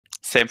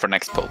Same for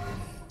next pull.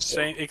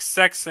 Same,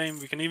 exact same.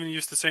 We can even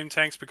use the same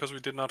tanks because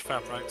we did not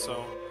fab, right?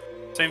 So,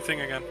 same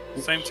thing again.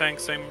 Same tank,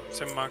 same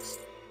marks.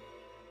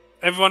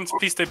 Everyone,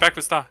 please stay back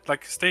with Star.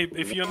 Like, stay.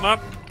 If you're not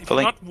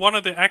one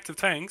of the active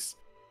tanks,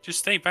 just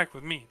stay back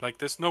with me. Like,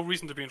 there's no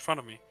reason to be in front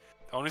of me.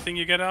 The only thing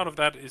you get out of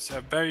that is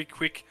a very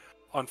quick,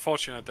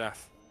 unfortunate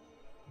death.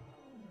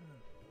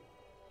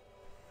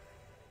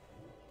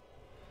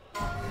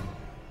 Okay,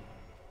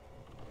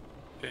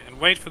 and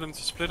wait for them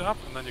to split up,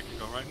 and then you can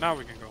go. Right now,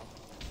 we can go.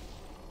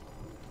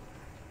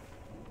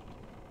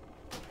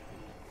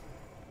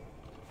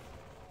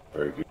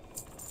 Very good.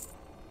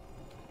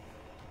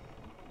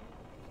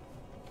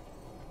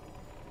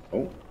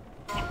 Oh,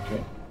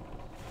 okay.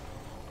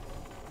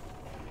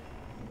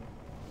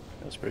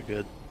 That's pretty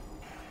good.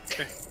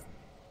 Okay,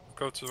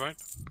 go to the right.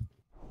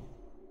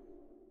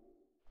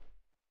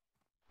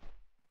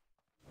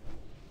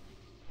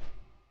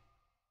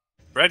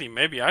 Ready,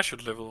 maybe I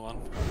should level 1.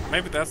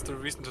 Maybe that's the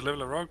reason to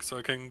level a rogue, so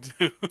I can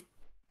do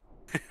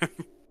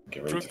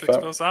improved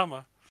exposed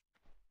armor.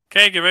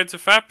 Okay, get ready to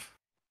fab.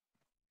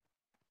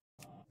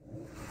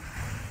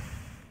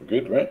 We're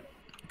good, right?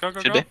 Go, go,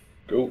 Should go. be.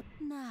 Go.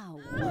 Now.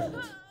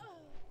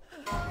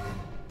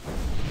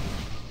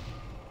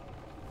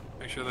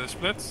 Make sure they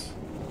splits.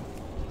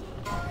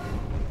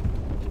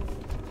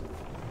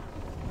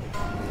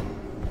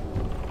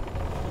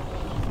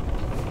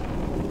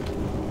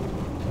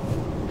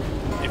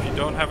 If you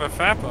don't have a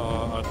fab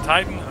or a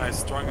titan, I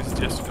strongly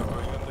suggest you don't go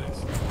in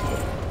this.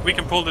 We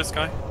can pull this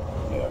guy.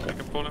 Yeah, okay. I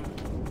can pull him.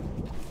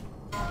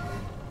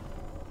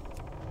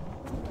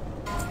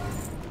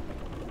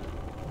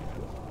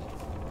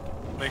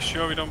 Make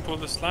sure we don't pull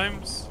the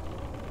slimes.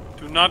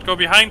 Do not go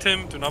behind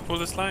him. Do not pull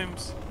the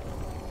slimes.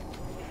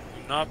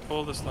 Do not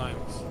pull the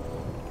slimes.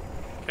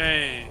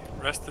 Okay,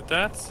 rest the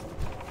dead.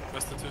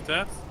 Rest the 2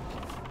 dead.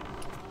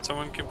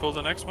 Someone can pull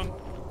the next one.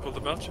 Pull the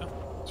belcher.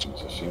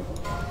 Since I see him.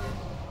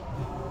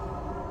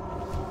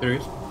 There he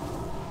is.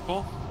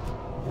 Pull.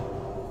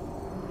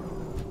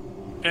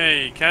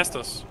 Okay, cast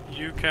us.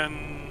 You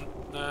can...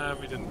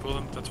 we didn't pull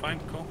him. That's fine.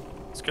 Cool.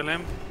 Let's kill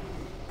him.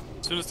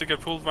 As soon as they get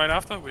pulled right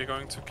after, we're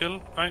going to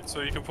kill, right? So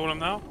you can pull them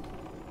now.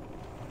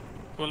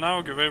 Pull now,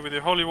 get ready with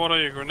your holy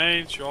water, your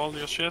grenades, all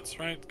your shits,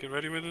 right? Get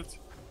ready with it.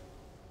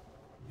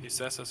 He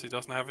says as he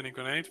doesn't have any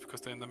grenades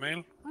because they're in the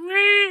mail.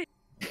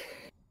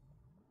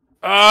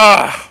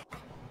 Ah!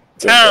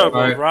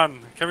 Terrible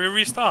run. Can we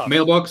restart?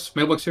 Mailbox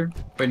here.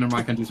 Wait, never mind,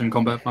 I can't do this in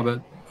combat, my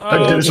bad.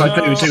 Don't do as I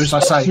do, do as I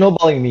say.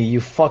 Snowballing me,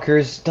 you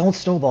fuckers. Don't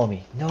snowball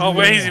me. No, Oh, no,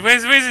 where no, is he? Where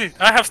is he?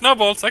 I have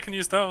snowballs, I can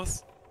use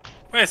those.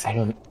 Where is he? I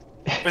don't...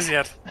 Where's he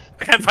at?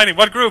 I can't find him.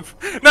 What group?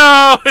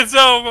 No, it's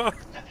over.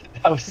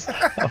 I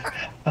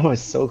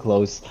was so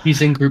close.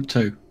 He's in group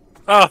 2.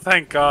 Oh,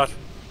 thank God.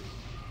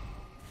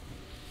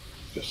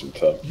 Just in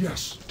time.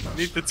 Yes.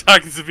 Need the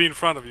target to be in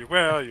front of you.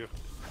 Where are you?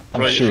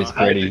 I'm sure it's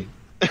ready.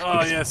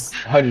 Oh, yes.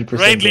 100%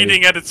 Raid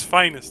leading at its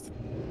finest.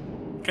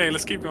 Okay,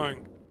 let's keep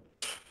going.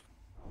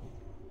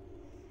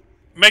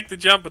 Make the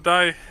jump or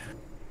die.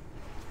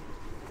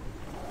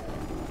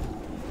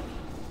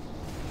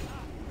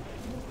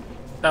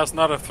 That was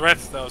not a threat,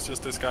 that was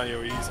just this guy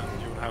AoEs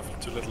and you would have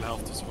too little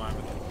health to survive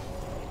it.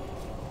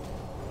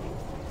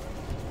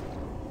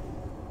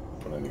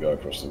 Pulling the guy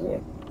across the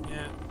wall.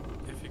 Yeah,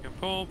 if you can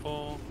pull,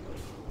 pull.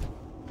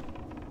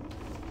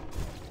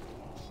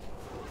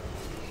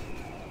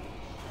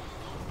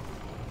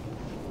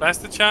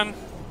 Bastard-chan,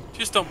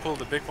 just don't pull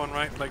the big one,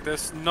 right? Like,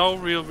 there's no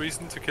real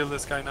reason to kill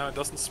this guy now. It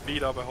doesn't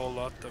speed up a whole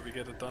lot that we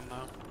get it done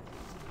now.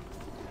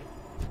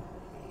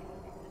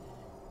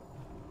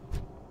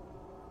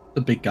 The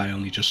big guy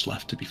only just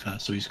left, to be fair,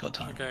 so he's got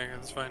time. Okay,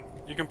 that's fine.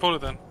 You can pull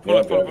it then. Pull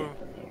it, pull it, pull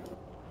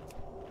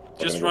it.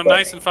 Just run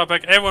nice and far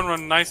back. Everyone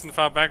run nice and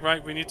far back,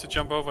 right? We need to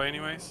jump over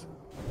anyways.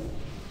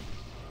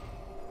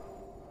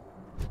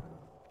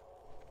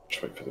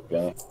 Just wait for the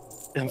plan.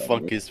 And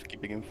Funk is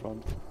keeping in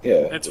front.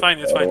 Yeah. It's fine,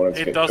 it's fine.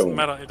 It doesn't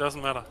matter, it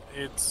doesn't matter.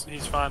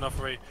 He's far enough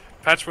away.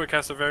 Patchwork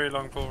has a very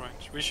long pull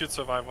range. We should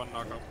survive one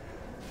knockup.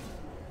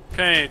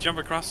 Okay, jump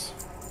across.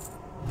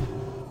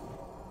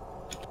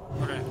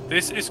 Okay,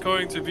 this is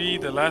going to be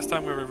the last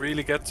time where we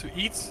really get to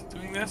eat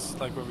doing this.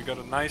 Like where we got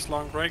a nice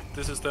long break.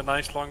 This is the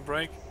nice long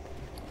break.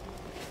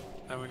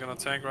 And we're gonna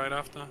tank right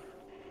after.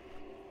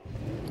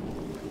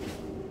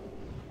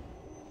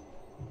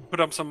 Put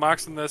up some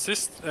marks in the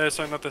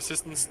sorry, not the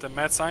assistants, the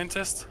mad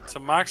scientist.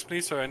 Some marks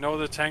please, so I know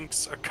the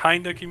tanks are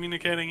kinda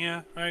communicating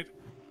here, right?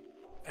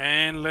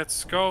 And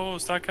let's go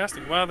start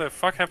casting. Where the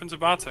fuck happened to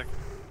Bartek?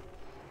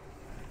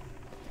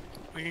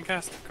 We can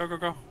cast. Go, go,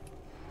 go.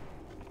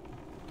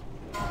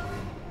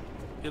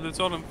 Kill the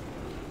totem.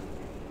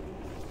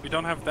 We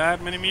don't have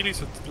that many melee,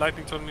 so the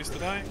lightning totem needs to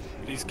die.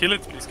 Please kill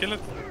it, please kill it.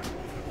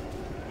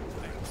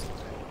 Thanks.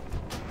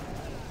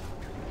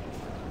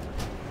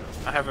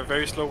 I have a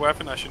very slow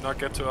weapon, I should not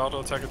get to auto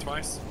attack it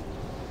twice.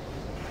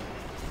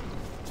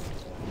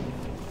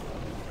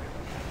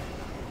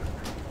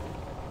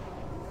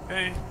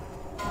 Okay.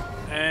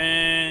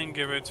 And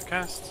get ready to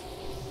cast.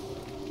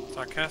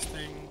 Start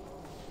casting.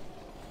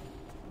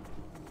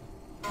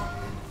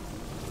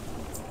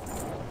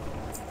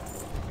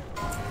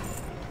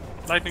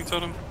 lightning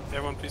totem.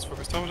 Everyone please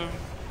focus totem.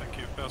 Thank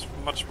you, that was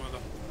much smoother.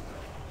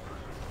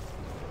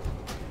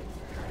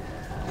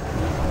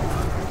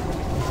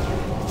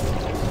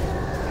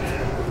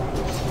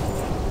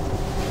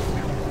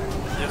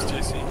 Yes,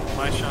 JC,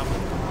 my shaman.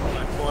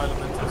 My 4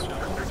 elemental shaman.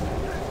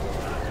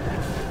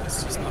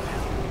 It's just not.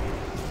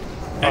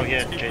 Oh Hey,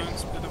 yeah, keep Jason. going,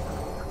 split him.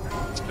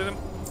 Split him.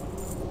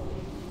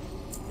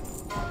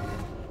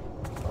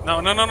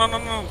 No,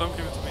 don't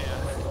give it to me.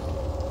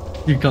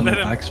 You've got no Let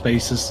him-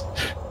 backspaces.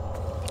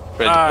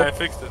 Ah, I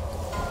fixed it.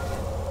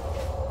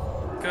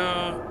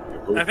 Go.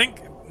 Cool. I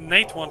think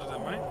Nate wanted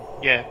them, right?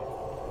 Yeah.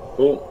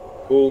 Cool.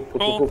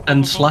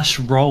 And slash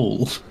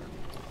roll.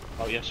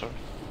 Oh yeah, sorry.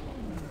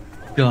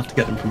 You'll have to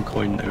get them from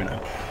coin no now.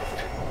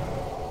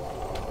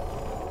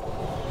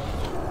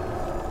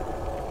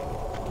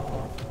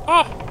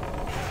 Oh!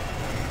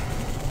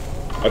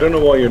 I don't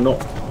know why you're not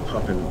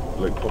popping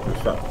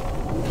fat.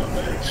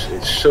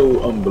 It's so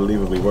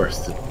unbelievably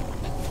worse.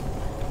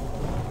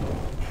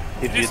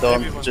 If you Just don't,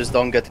 everyone. just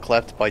don't get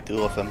clapped by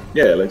 2 of them.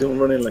 Yeah, like don't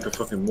run in like a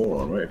fucking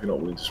moron, right? If you're not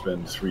willing to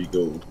spend 3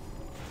 gold.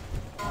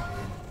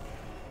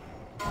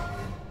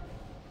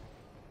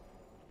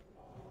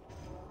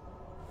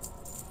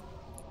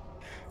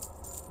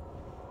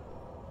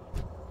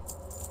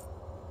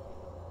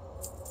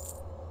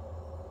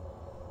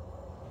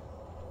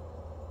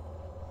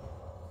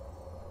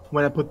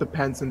 When I put the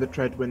pants in the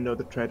trade window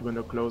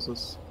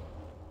closes.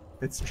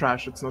 It's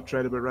trash, it's not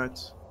tradable, right?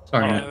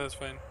 Sorry, Yeah, Nate. that's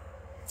fine.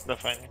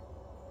 That's fine.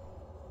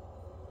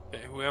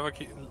 Okay, whoever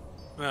keep...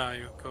 Nah,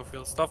 you go,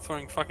 Phil. Stop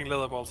throwing fucking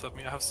leather balls at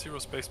me. I have 0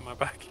 space in my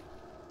back.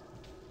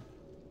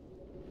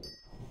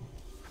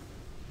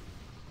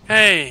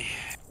 Hey!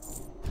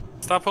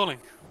 Stop pulling.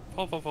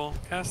 Pull.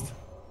 Cast.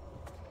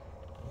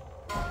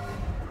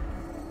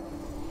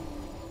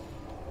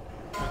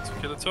 Going to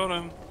kill a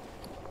totem.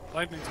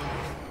 Lightning totem.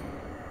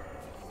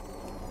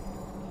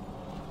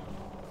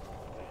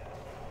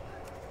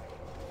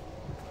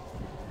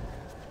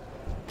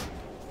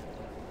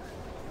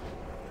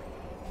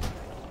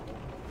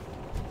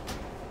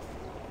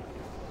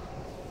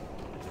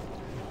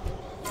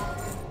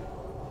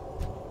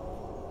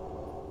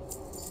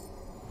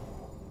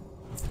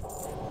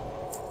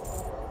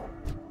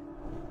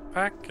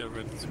 Pack, get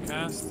ready to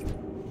cast.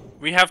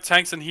 We have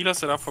tanks and healers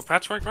set up for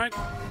patchwork, right?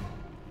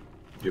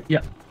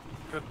 Yeah.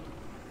 Good.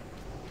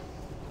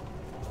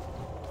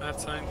 Mad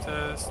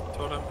scientist,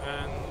 totem,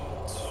 and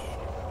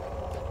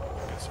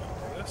I guess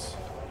I'll do this.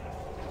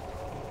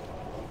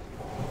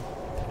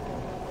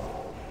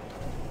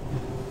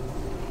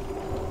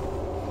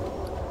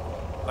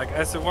 Like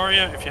as a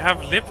warrior, if you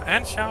have lip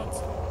and shout,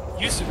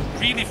 use it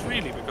really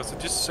freely because it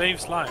just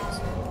saves lives.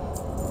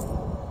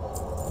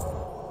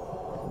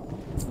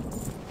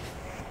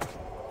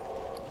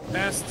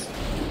 Best.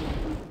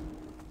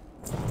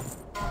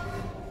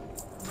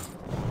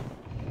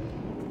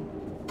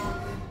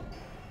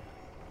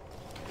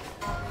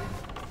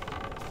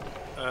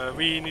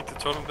 We need to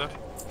totem that.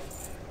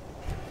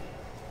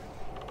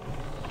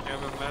 We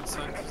have a mad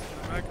scientist in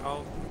the back.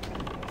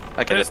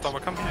 I get it. Stormer,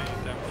 come here,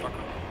 you damn fucker.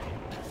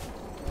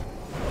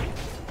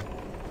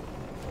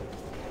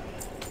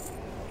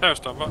 There,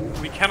 Stormer.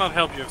 We cannot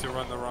help you if you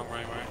run the wrong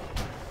way,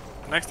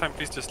 right? Next time,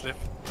 please just live.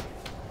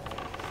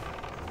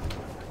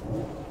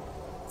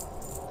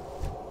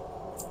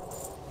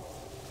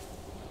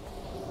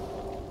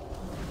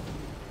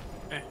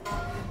 Okay.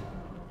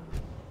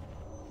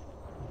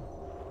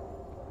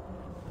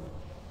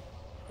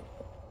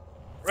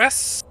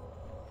 Rest.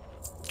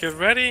 Get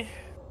ready.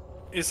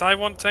 Is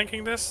I1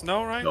 tanking this?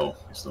 No, right? No,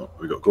 it's not.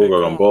 We got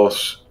Gorgor on cool.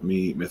 boss,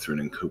 me, Mithrin,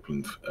 and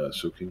Copeland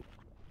soaking.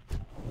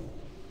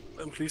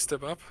 Then please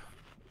step up.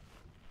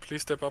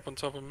 Please step up on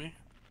top of me.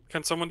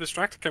 Can someone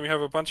distract? Can we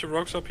have a bunch of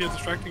rogues up here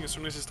distracting as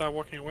soon as you start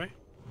walking away?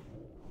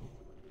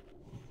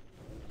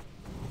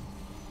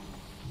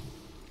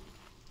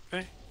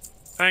 Okay.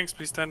 Thanks,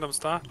 please stand on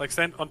star. Like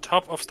stand on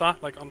top of star,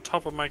 like on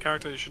top of my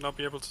character, you should not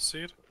be able to see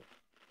it.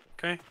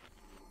 Okay.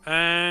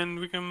 And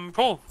we can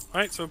pull.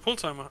 Alright, so pull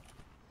timer.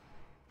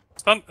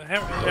 Stun.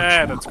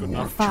 Yeah, that's good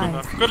enough. Good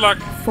enough. Good luck.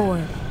 4,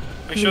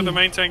 Make sure the 3,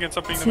 main tank ends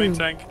up being the main 2,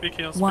 tank. Big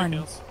heals, 1. big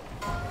heals.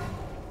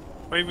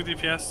 Wait with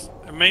DPS.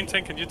 A main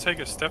tank, can you take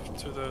a step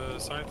to the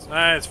sides?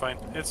 Ah, it's fine.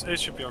 It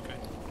should be okay.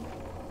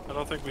 I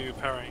don't think we'll be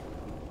parrying.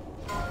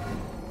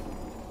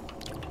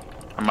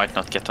 I might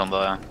not get on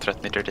the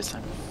threat meter this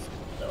time.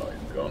 No,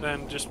 he's gone.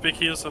 Then just big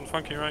heals on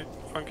Funky, right?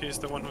 Funky is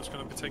the one who's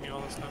gonna be taking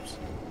all the steps.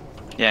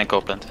 Yeah, and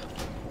Copeland.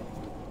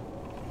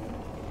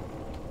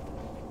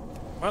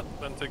 Well,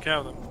 then take care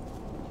of them.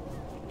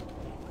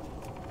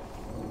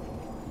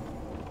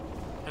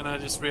 And I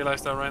just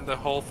realized I ran the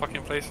whole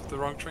fucking place with the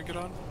wrong trinket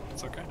on.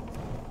 It's okay.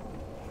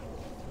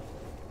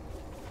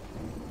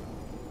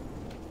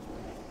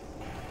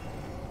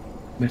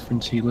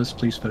 Mithrin's healers,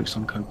 please focus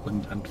on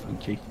Copeland and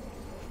Funky.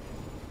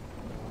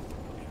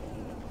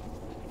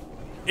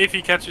 If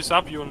he catches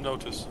up, you'll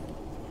notice.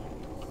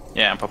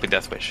 Yeah, I'm popping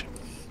Death Wish.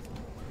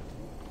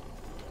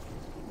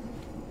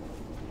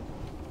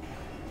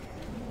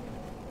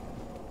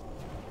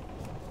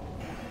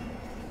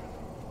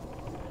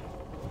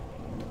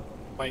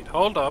 Wait,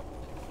 hold up.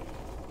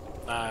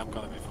 Nah, I'm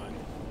gonna be fine.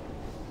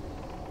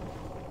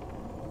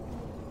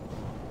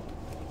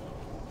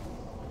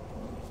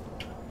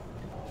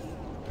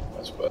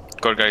 That's bad.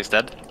 Gorgar is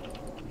dead.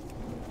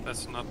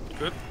 That's not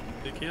good.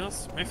 Big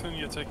heals. Nathan,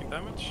 you're taking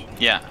damage.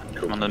 Yeah,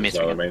 Cool. I'm on the meter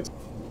Now again. remains.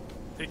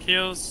 Big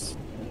heals.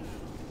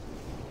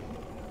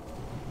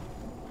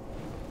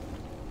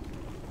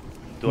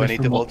 Do I need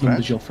to From hold what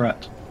number's threat? your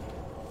threat?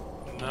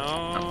 No,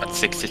 I'm at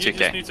 62K. you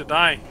just need to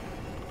die.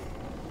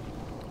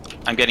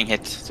 I'm getting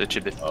hit, so it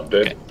should be. I'm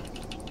dead. Okay.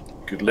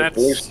 Good luck,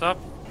 boys. That's up.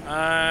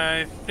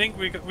 I think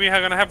we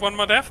are gonna have one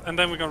more death, and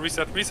then we're gonna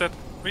reset. Go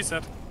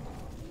reset.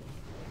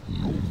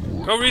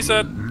 Go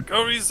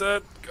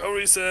reset. Go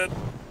reset.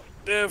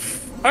 The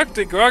fuck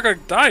did Gorgar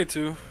die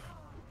to?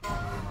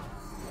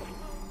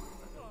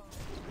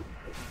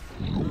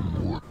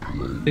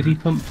 Did he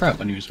pump threat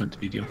when he was meant to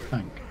be the other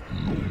tank?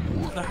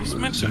 No, he's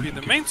meant to be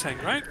the main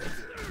tank, right?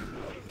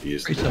 He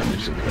is the Pretty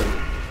certain.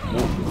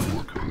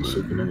 Oh, he's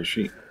open on the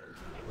sheet.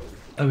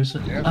 Oh, is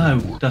it?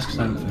 Oh, that's because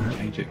I'm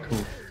the agent.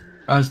 Cool.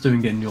 I was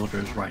doing it in the order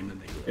as right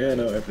underneath. Yeah,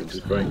 no, everything's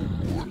great.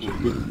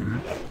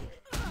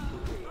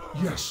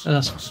 Yes. Oh,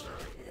 that's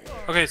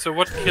Okay, so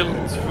what killed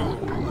who?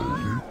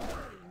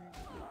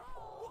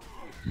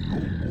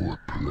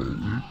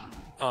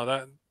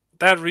 Oh,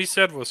 that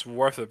reset was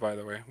worth it, by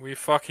the way. We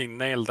fucking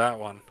nailed that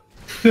one.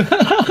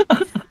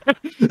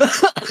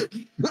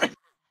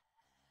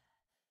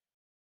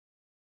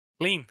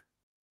 Clean.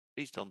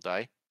 Please don't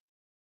die.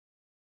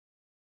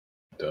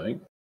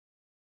 Dying.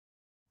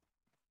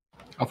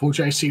 I thought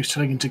JC was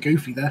turning into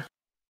Goofy there.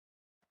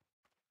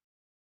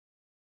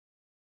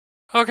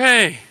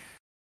 Okay.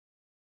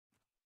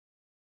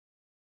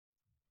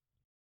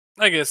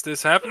 I guess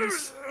this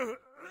happens.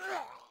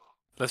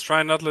 Let's try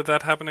and not let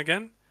that happen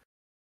again.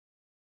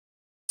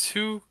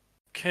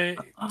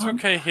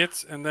 2k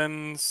hits and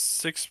then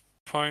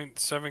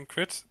 6.7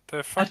 crit.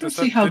 The fuck don't is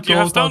see that? how Did you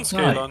have stone Gorgar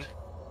scale died. on?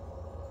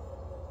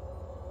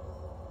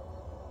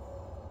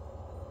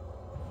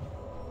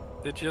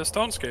 Did your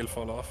stone scale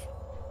fall off?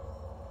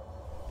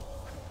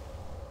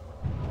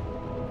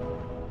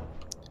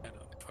 I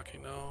don't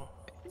fucking know.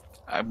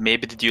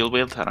 Maybe the dual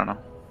wield, I don't know.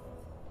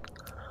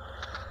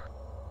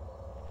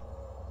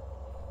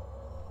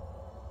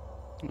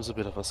 It was a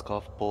bit of a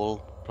scuff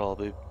ball.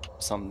 Probably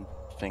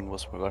something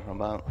was forgotten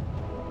about.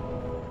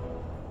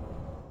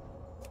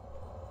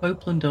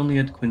 Oakland only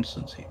had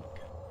Quinson's healing.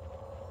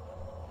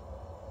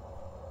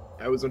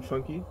 I was on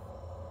Funky.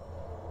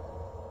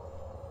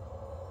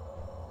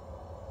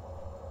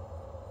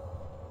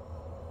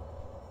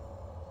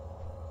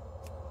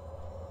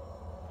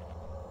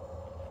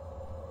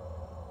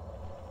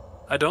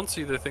 I don't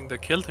see the thing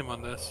that killed him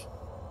on this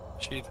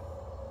sheet.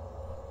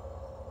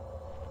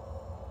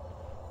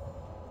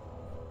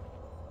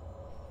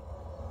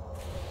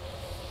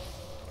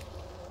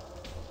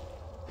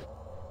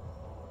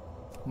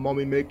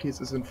 Mommy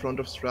Milky's is in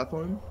front of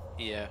Strathorn.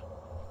 Yeah.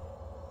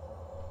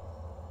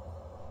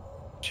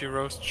 She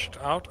roached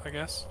out, I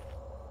guess.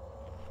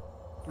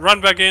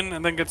 Run back in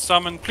and then get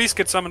summoned. Please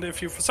get summoned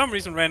if you for some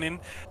reason ran in,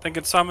 then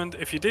get summoned.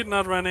 If you did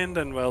not run in,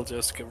 then well,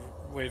 just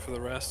wait for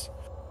the rest.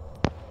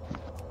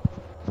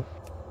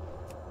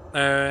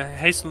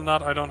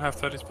 Hazelnut, I don't have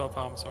 30 spell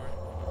power, I'm sorry.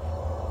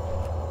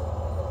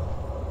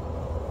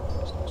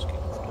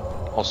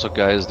 Also,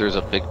 guys, there's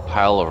a big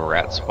pile of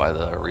rats by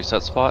the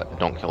reset spot.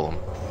 Don't kill them.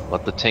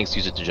 Let the tanks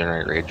use it to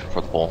generate rage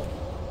for the bowl.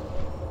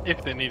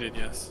 If they need it,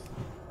 yes.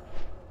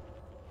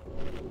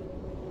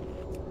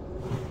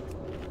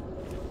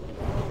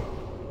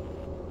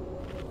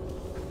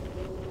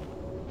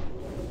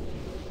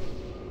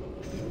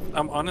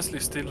 I'm honestly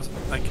still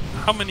like,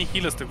 how many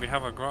healers did we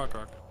have at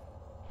Gorgar?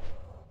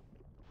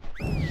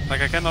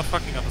 Like, I cannot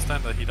fucking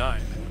understand that he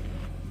died.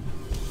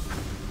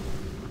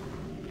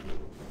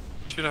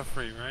 Should have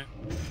 3, right?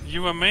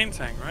 You were main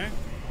tank, right?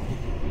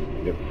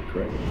 Yep,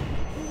 correct.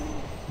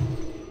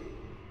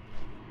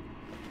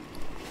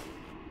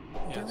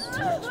 Yes.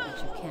 Touch what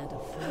you can't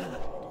afford.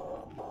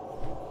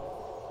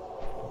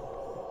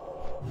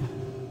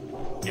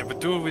 Yeah, but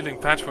dual wielding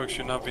patchwork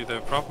should not be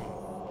the problem.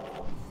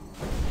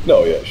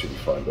 No, yeah, it should be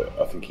fine, but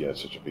I think he had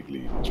such a big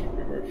lead. It's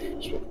probably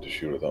worth swapping to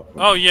shoot at that point.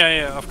 Oh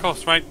yeah, of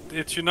course, right?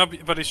 It should not be,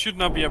 but it should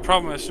not be a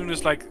problem as soon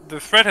as like the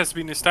threat has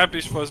been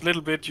established for a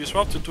little bit. You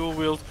swap to dual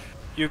wield,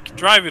 you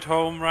drive it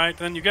home, right?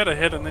 Then you get a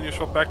hit, and then you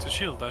swap back to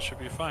shield. That should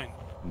be fine.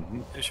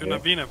 It should not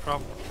have been a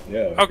problem.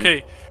 Yeah.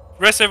 Okay,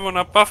 rest everyone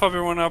up, buff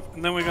everyone up,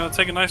 and then we're gonna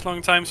take a nice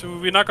long time. So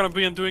we're not gonna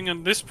be doing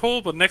in this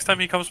pool, but next time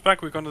he comes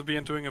back, we're gonna be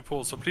doing a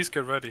pool. So please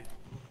get ready.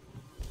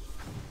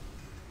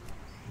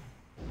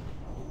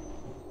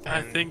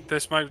 I think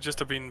this might just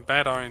have been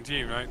bad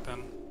RNG, right?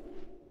 Then.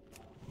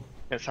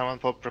 Can someone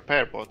pop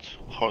prepare bot?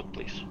 Hold,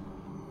 please.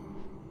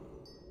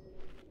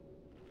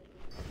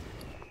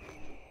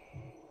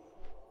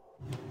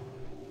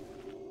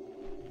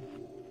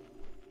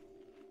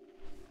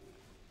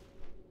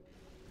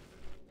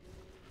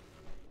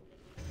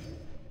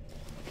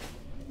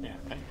 Yeah,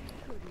 okay.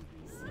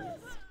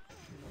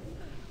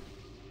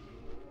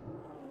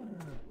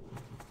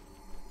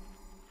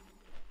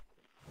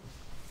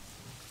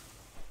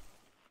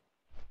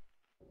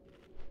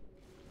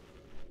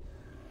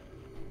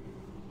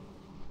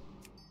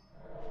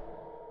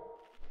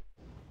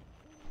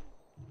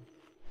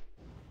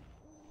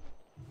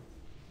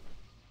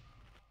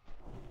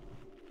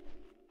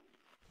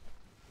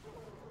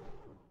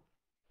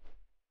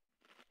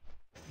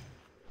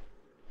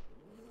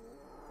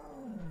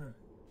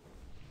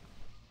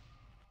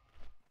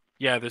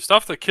 Yeah, the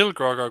stuff that killed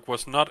Grogok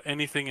was not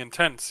anything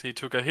intense. He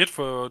took a hit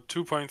for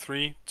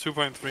 2.3,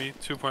 2.3,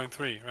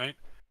 2.3, right?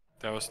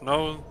 There was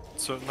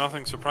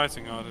nothing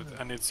surprising about it,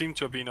 and it seemed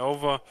to have been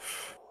over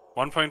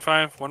 1.5,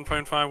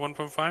 1.5,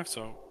 1.5,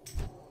 so...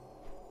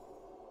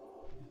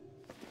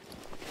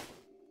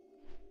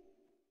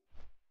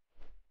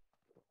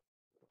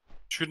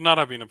 Should not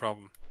have been a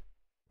problem.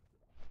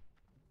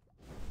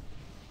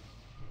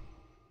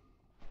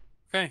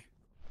 Okay.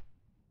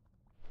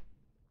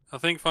 I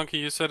think, Funky,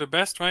 you said it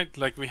best, right?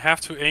 Like, we have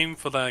to aim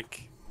for,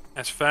 like,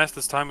 as fast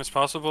as time as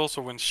possible,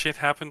 so when shit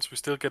happens, we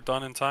still get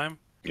done in time.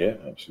 Yeah,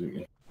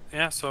 absolutely.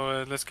 Yeah,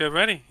 so let's get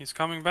ready. He's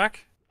coming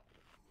back.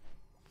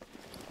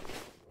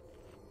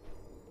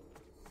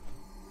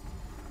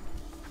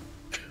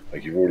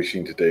 Like you've already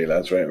seen today,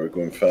 lads, right? We're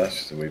going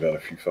fast and we've had a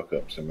few fuck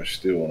ups and we're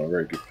still on a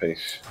very good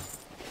pace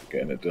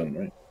getting it done,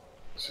 right?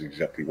 That's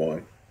exactly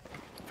why.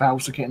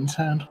 Valves are getting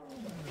turned.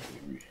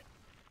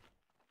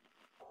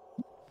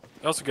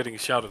 Also getting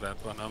shouted at,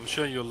 but I'm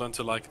sure you'll learn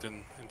to like it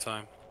in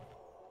time.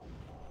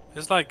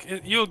 It's like,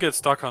 you'll get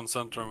Stockholm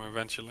syndrome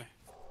eventually.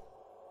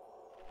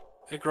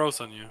 It grows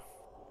on you.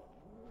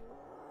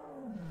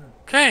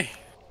 Okay.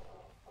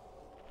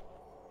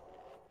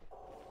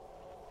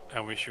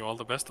 I wish you all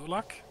the best of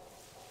luck.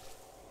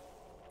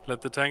 Let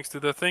the tanks do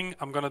their thing.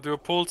 I'm gonna do a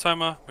pull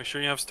timer. Make sure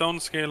you have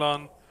stone scale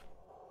on.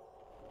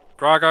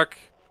 Grogok,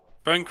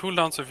 burn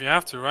cooldowns if you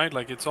have to, right?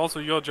 Like, it's also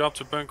your job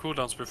to burn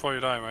cooldowns before you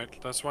die, right?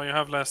 That's why you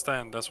have last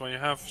stand. That's why you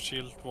have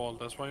shield wall.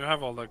 That's why you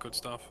have all that good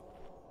stuff.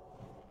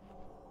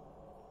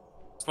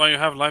 That's why you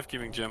have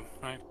life-giving gem,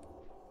 right?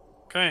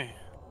 Okay.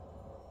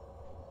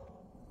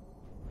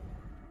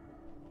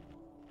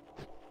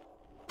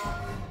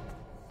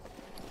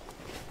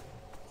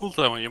 Pull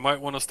timer. You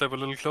might want to step a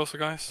little closer,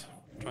 guys.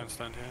 Try and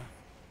stand here.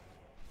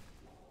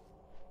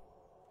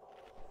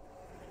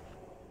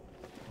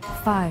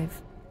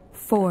 5,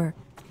 4,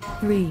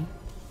 3,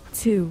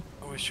 2,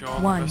 I wish you all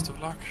 1. the best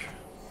of luck.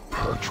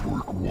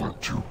 Patchwork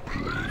want to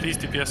play. Please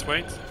DPS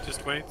wait.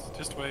 Just wait.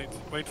 Just wait.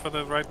 Wait for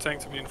the right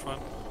tank to be in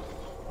front.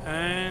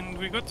 And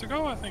we're good to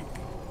go, I think.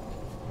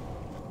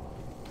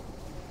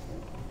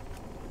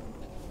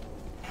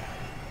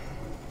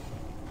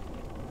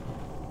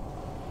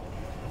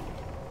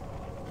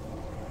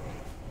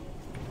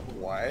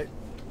 What?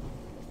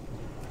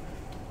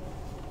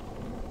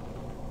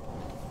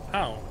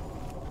 How?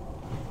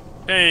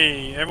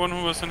 Hey, everyone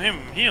who was on him,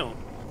 heal.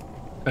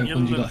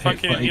 Oakland, you got hit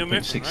for heal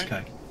Mifflin, 8.6k.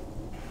 right?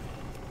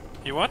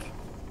 You what?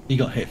 He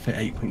got hit for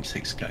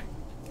 8.6k.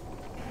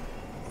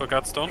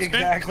 Forgot stone scale?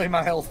 Exactly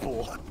my health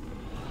pool.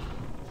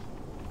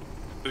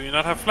 Do you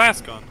not have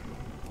flask on?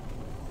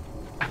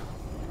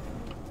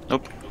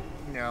 Nope.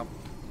 No.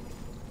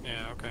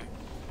 Yeah, okay.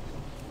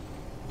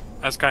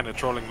 That's kind of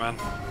trolling, man.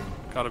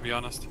 Gotta be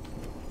honest.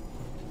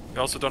 You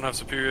also don't have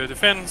superior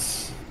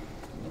defense.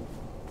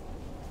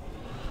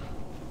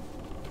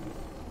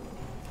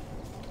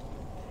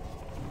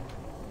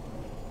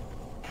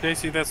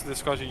 JC, that's the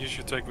discussion you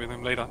should take with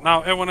him later.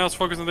 Now, everyone else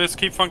focus on this.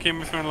 Keep Funky and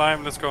Mifflin alive.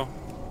 Let's go.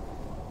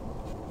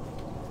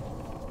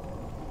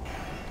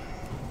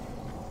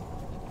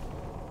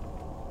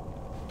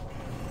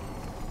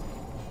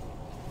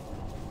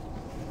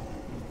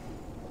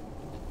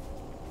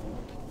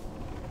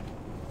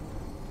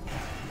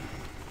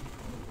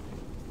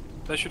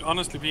 There should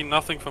honestly be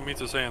nothing for me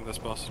to say on this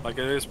boss. Like,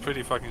 it is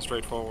pretty fucking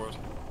straightforward.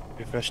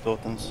 Refresh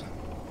totems.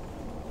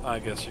 I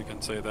guess you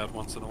can say that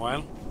once in a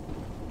while.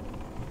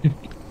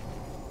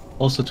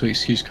 Also, to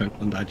excuse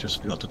Copeland, I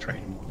just forgot to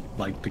train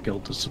like the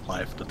guild to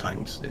supply for the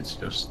tanks. It's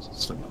just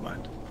slipped my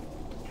mind.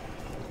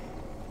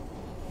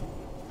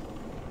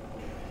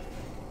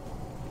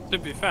 To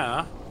be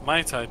fair,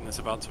 my Titan is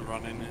about to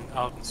run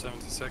out in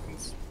 70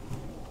 seconds.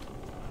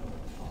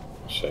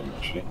 Same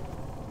actually.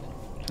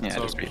 Yeah,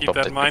 so just keep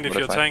that in mind if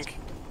you're a modified. tank.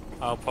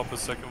 I'll pop a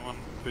second one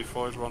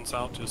before it runs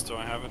out, just so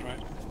I have it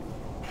right.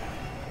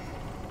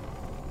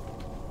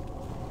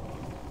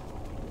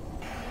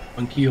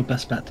 Funky, your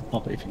best bet to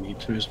pop it if you need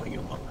to is when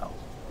you're low health.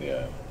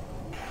 Yeah.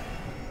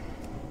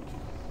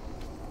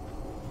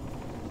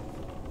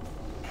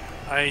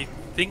 I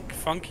think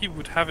Funky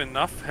would have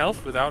enough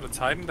health without a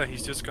Titan that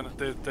he's just gonna...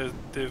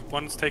 The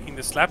ones taking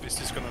the slap is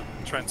just gonna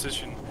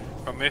transition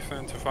from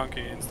Mifflin to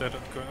Funky instead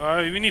of going...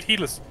 Oh, we need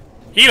healers.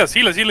 Healers,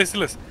 healers, healers,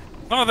 healers.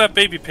 None of that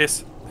baby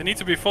piss. They need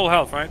to be full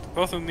health, right?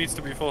 Both of them needs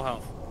to be full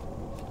health.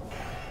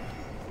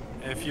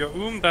 If you're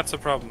that's a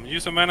problem.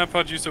 Use a mana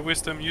pod, use a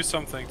wisdom, use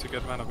something to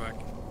get mana back.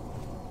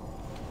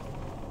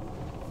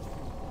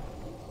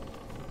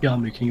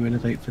 Yarmu, can you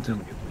innovate for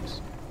Dillian, please?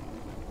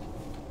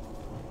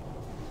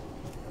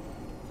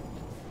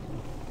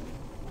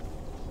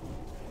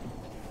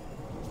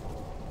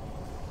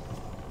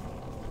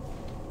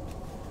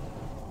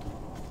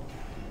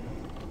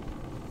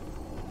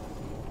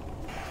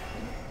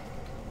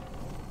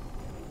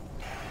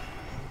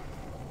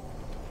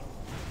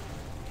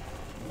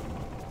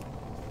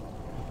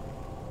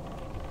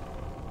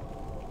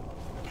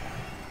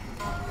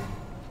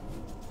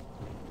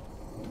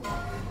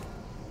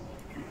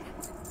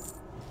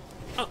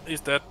 Oh,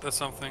 he's dead. That's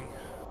something.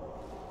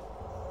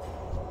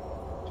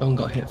 John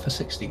got hit for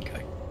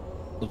 16k.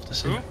 Love to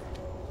see Who? it.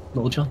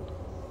 Little John.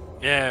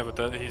 Yeah,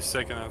 but he's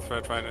second and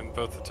third, right? And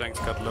both the tanks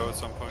got low at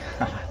some point.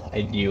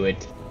 I knew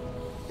it.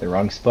 The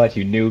wrong spot,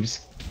 you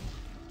noobs.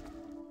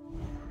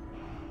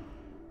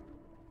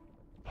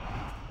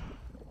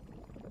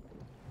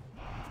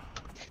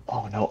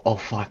 Oh no, oh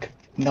fuck.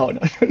 No.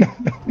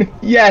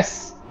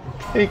 Yes!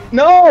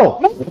 No!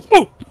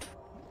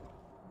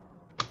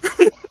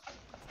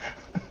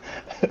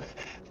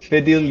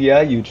 Fidel, yeah,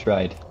 you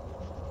tried.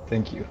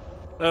 Thank you.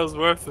 That was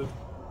worth it.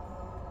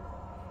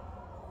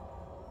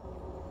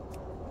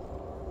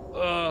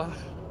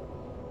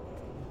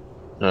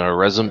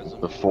 Resin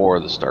before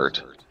the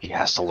start. He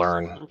has to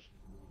learn.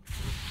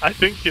 I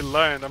think he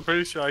learned. I'm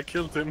pretty sure I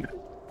killed him.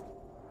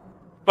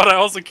 But I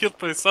also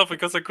killed myself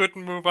because I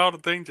couldn't move out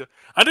of danger.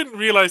 I didn't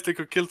realize they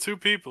could kill 2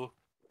 people.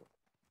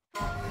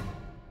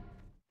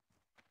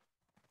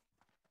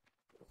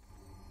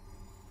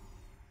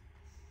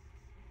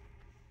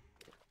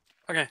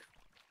 Okay.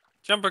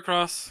 Jump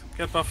across,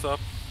 get buffed up.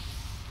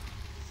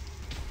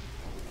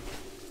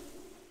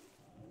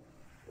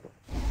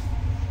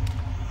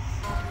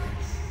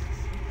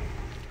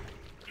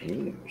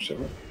 Ooh,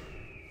 7.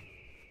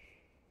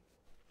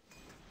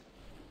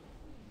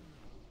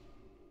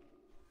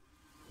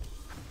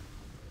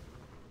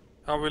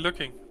 How are we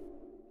looking?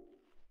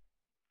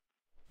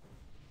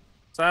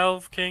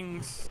 South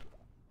King's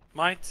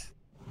Might?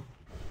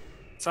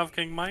 South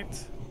King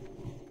Might?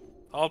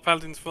 All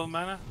Paladins full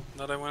mana?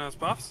 Not everyone has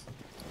buffs?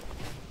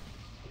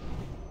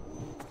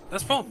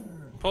 Let's pull!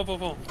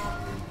 Pull.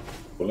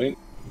 Pulling.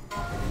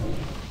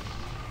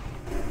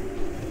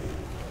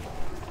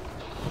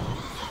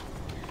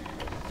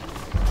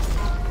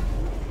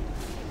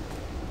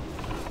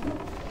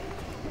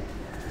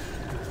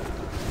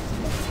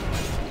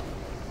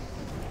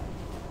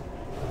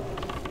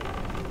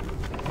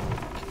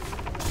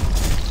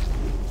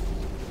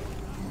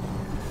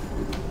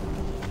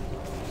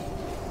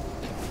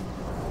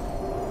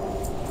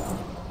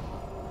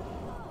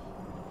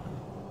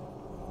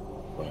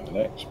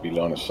 Naxx, be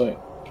line of sight.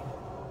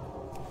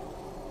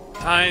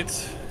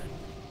 Tight.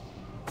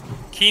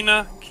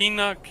 Kina,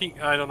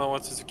 I don't know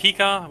what's this.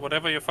 Kika,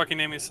 whatever your fucking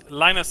name is.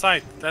 Line of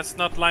sight. That's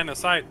not line of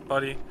sight,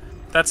 buddy.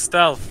 That's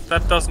stealth.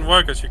 That doesn't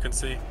work, as you can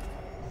see.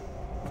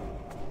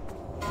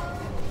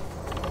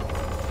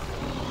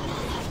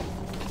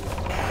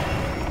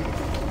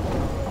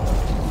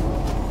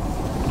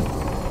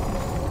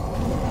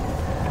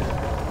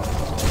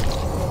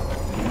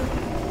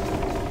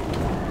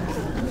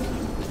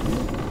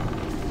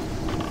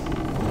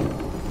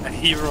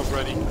 Hero,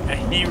 buddy. A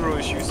hero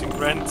is using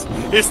rend.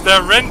 Is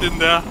there rend in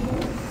there?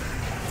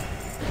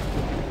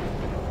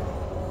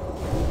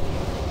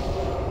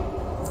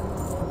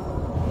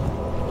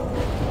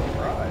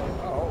 Right.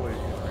 I always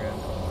use rend.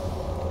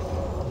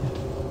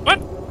 What?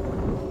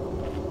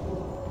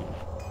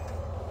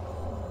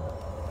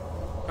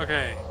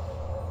 Okay.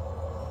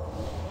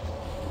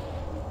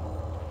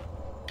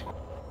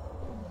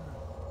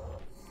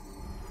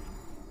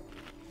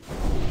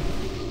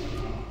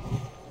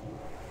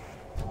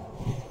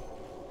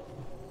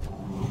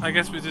 I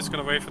guess we're just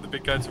gonna wait for the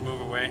big guy to move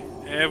away.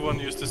 Everyone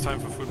used this time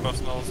for food buffs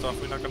and all stuff.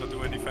 We're not gonna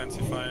do any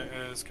fancy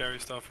scary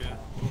stuff here.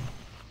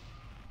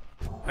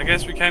 I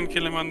guess we can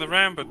kill him on the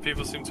ramp, but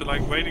people seem to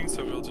like waiting,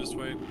 so we'll just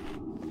wait.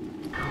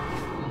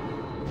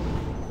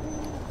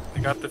 I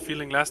got the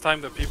feeling last time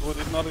that people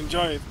did not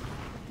enjoy it.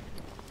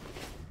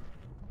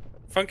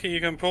 Funky, you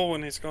can pull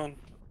when he's gone.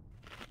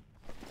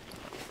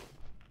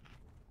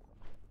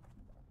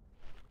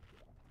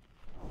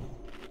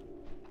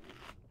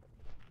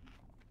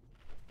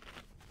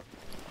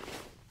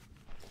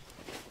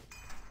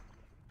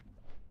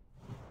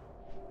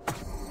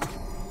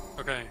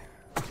 Okay.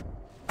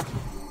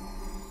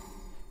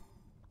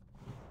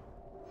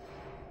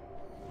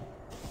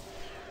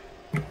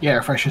 Yeah,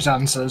 refreshers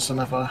answers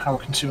another how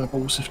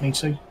consumables if need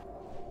to.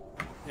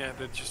 Yeah,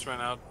 they just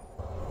ran out.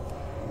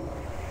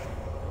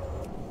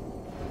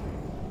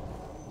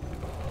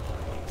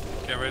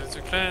 Get ready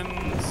to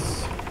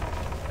cleanse.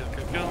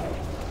 Kill.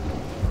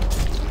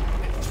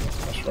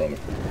 That's wrong.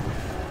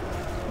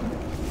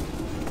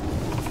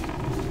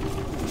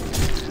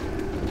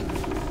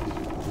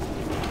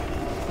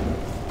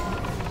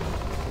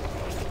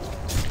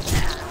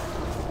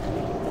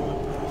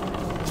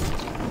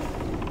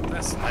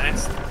 That's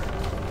nasty.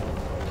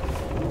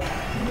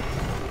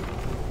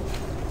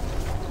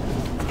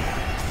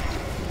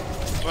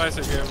 Twice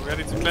again,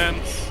 ready to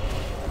cleanse.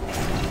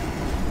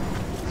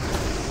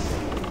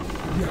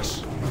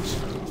 Yes.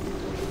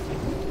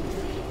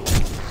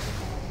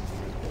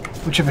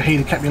 Whichever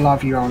healer kept me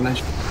alive, you are a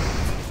legend.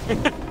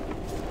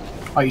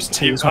 I used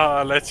two You as well.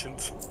 are a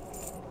legend.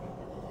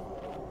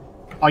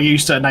 I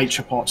used a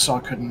nature pot, so I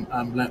couldn't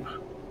lip.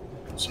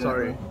 So,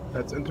 Sorry,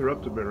 that's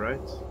interruptible,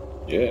 right?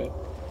 Yeah.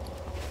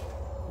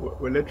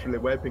 We're literally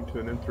wiping to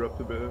an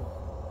interruptible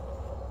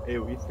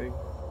AoE thing.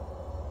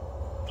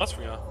 Plus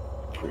we are.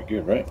 Pretty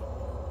good, right?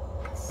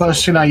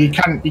 But you know, you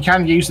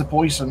can use the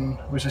poison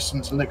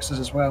resistance elixirs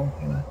as well.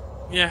 You know.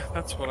 Yeah,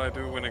 that's what I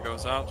do when it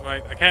goes out,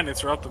 right? I can't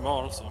interrupt them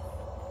all, so.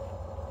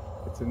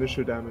 It's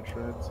initial damage,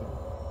 right? So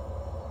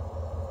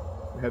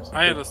we have some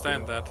I tick,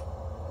 understand yeah. that,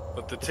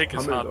 but the tick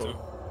is pummel, hard though. to.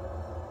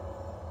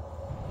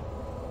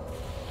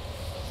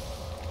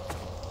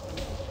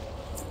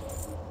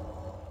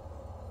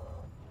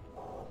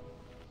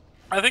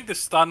 I think the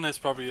stun is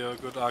probably a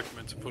good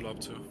argument to pull up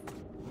to.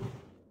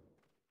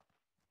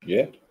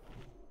 Yeah.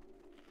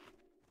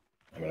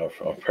 I mean,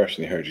 I've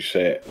personally heard you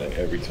say it like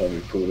every time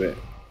we pull it,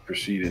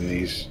 preceding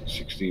these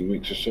 16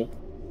 weeks or so.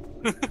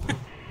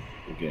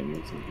 Again,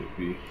 you think it'd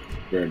be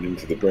burned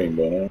into the brain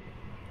by now.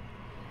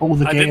 All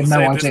the I gear, didn't no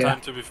say idea. it this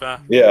time, to be fair.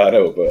 Yeah, I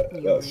know, but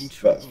that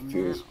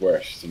feels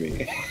worse to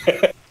me.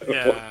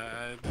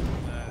 Yeah,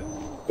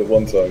 The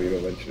one time you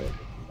don't mention it.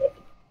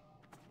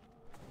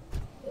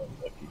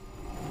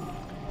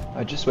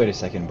 Just wait a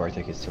second,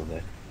 Bartek is still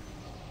dead.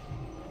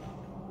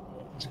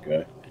 That's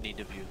okay. I need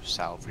to view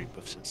salve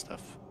rebuffs and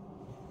stuff.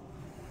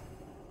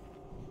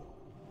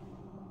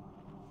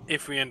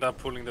 if we end up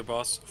pulling the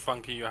boss,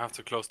 Funky, you have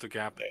to close the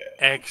gap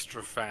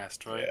extra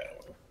fast, right?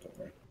 Yeah, don't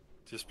worry.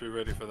 Just be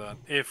ready for that.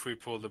 If we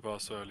pull the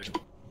boss early.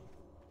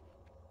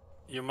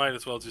 You might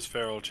as well just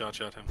feral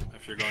charge at him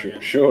if you're going in.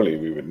 Surely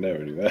we would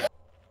never do that.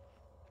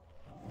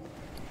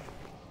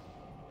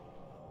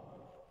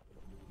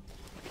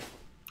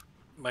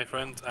 My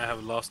friend, I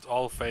have lost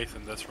all faith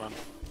in this run.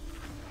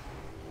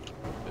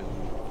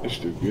 Let's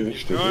do good,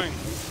 let's do Going.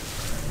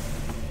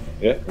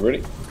 good. Yeah,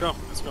 ready? Let's go,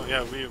 let's go.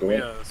 Yeah, we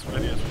on. are as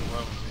ready as we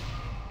will be.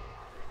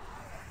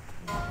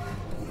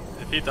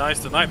 If he dies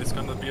tonight, it's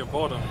gonna be a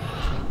boredom.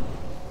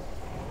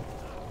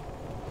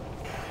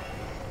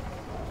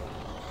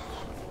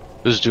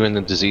 Who's doing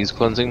the disease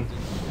cleansing?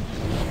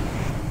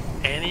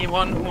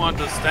 Anyone who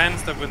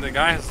understands that when the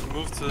guy has to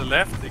move to the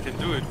left, they can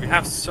do it. We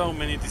have so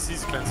many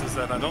disease cleanses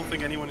that I don't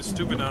think anyone is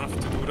stupid enough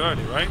to do it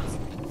early, right?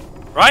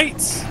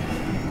 Right?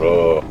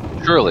 Oh,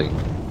 surely.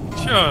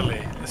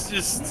 Surely. It's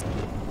just...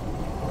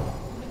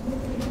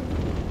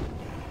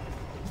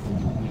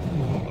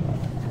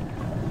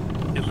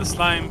 Kill the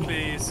slime,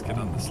 please. Get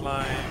on the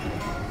slime.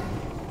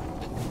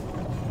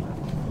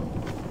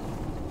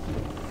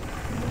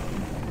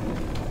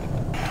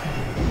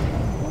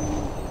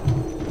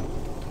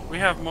 We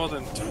have more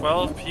than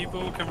 12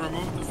 people who can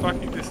remove the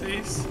fucking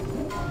disease.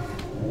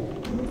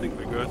 I think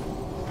we're good.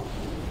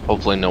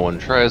 Hopefully no one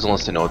tries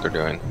unless they know what they're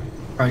doing.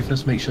 Right,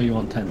 first make sure you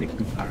want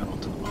technically parallel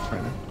to the boss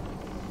right now.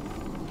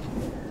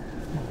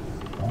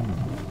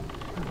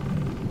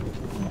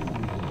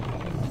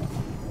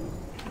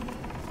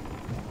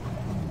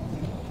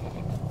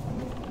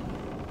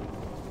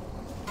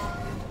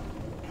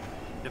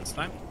 Get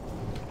slime.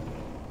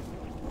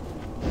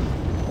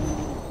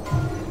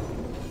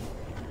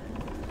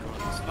 Go on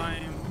the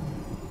slime.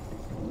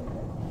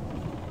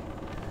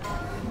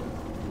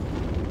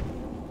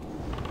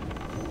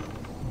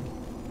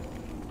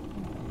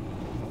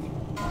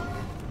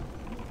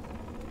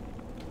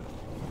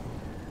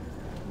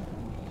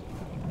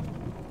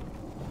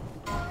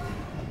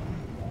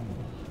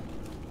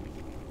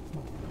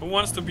 Who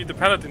wants to be the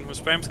paladin who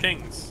spams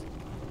kings?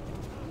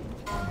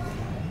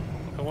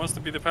 Who wants to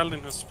be the paladin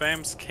who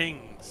spams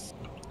kings?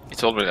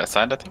 It's already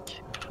assigned, I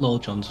think.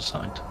 Lord John's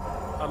assigned.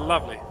 Oh,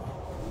 lovely.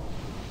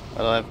 I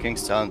don't have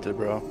King's Talented,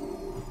 bro.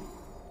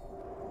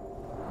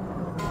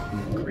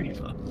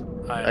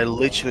 Griever. I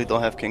literally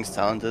don't have King's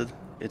Talented.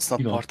 It's not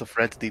You don't. part of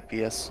red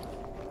DPS.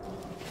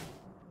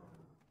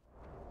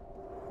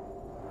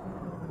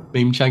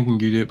 Meme Chan can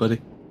you do it,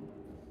 buddy?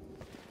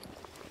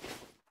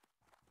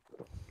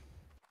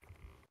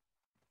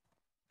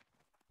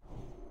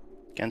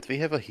 Can't we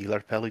have a healer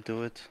Pally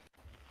do it?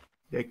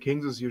 Yeah,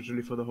 Kings is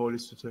usually for the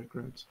holiest attack,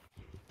 right?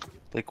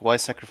 Like, why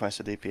sacrifice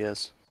the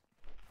DPS?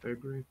 I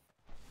agree.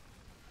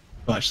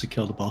 To actually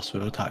kill the boss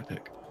with a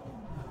tactic.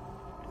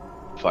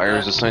 Fire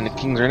is assigned to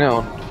kings right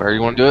now. Fire,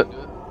 you want to do it?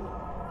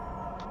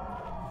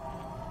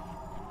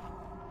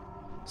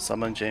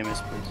 Summon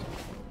James, please.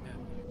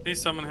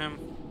 Please summon him.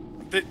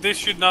 This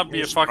should not be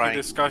He's a fucking trying.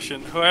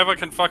 discussion. Whoever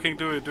can fucking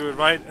do it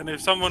right. And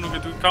if someone who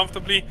can do it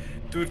comfortably,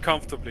 do it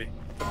comfortably.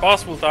 The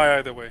boss will die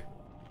either way.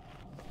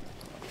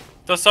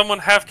 Does someone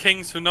have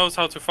kings who knows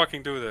how to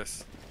fucking do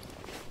this?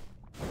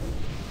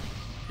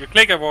 You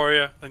click a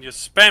warrior, then you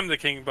spam the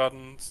king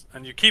buttons,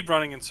 and you keep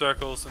running in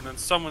circles, and then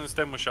someone is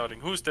demo shouting.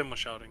 Who's demo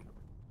shouting?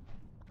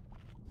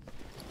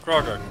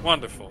 Grogok,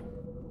 wonderful.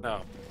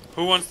 Now,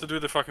 who wants to do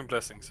the fucking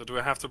blessing? So do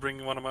I have to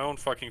bring one of my own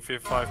fucking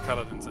 5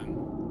 paladins in?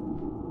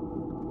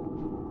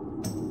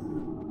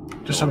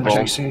 Just summon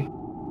JC.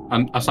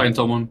 And assign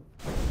someone.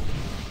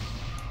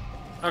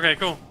 Okay,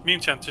 cool. Meme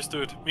Chan, just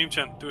do it. Meme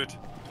Chan, do it.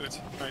 Do it.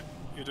 Right,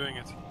 you're doing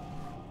it.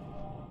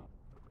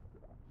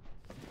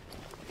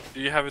 Do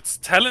you have its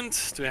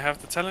talent? Do you have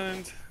the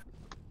talent?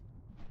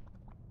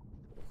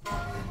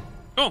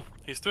 Cool,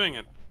 he's doing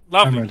it.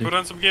 Lovely. ready. Put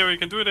on some gear you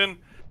can do it in,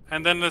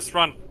 and then let's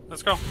run.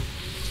 Let's go.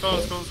 Let's go,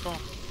 let's go, let's go.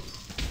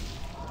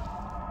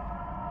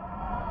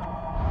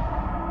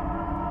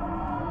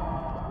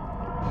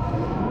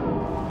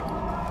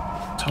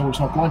 Total's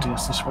not blinding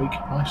us this week.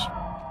 Nice.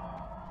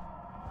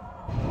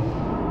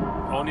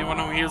 Only anyone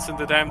who heals in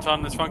the damn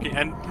ton is funky.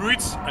 And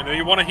druids, I know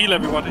you want to heal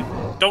everybody.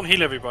 Don't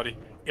heal everybody.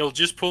 It'll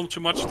just pull too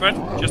much threat.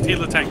 Just heal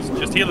the tanks.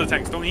 Just heal the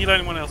tanks. Don't heal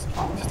anyone else.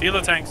 Just heal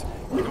the tanks.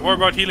 You can worry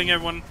about healing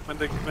everyone when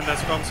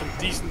there's gone some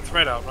decent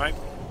threat out, right?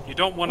 You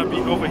don't want to be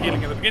over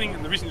healing at the beginning,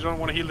 and the reason you don't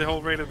want to heal the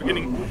whole raid at the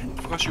beginning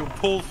is because you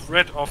pull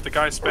threat off the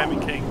guys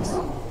spamming kings.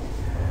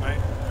 Right?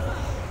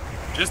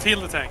 Just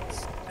heal the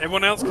tanks.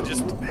 Everyone else can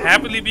just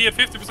happily be at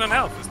 50%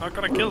 health. It's not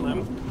gonna kill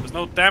them. There's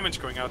no damage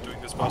going out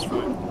during this boss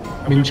fight.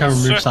 And we will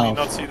certainly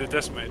not see the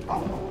decimate.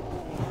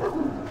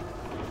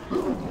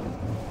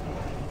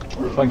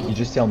 Funky,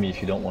 just tell me if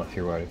you don't want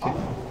Fear Ward, okay?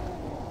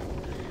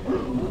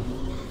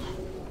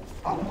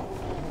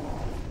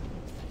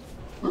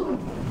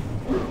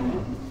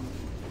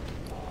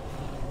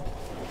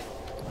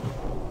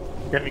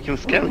 Can we kill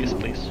skellies,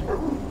 please?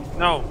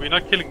 No, we're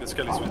not killing the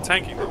skellies. We're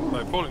tanking them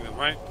by pulling them,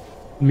 right?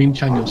 Mean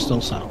Chang, you're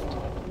still sound.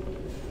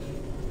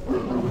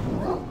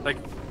 Like,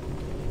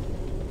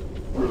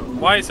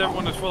 why is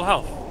everyone at full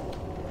health?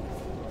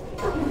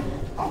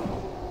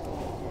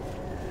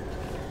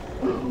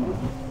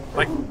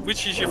 Like,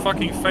 which is your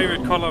fucking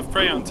favorite color of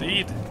crayon to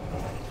eat?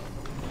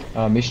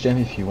 Mishdem,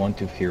 if you want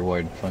to Fear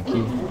Ward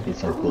Funky,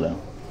 it's on cooldown.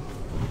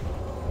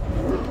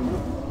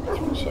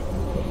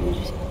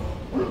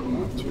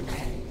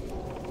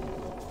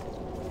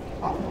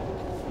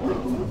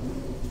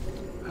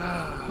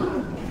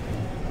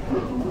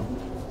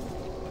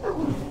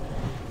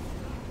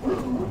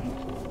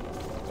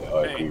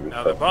 Okay,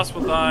 now the boss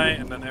will die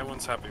and then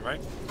everyone's happy,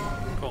 right?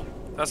 Cool.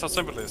 That's how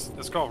simple it is.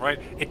 Let's go, right?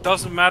 It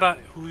doesn't matter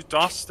who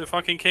does the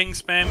fucking king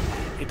spam.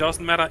 It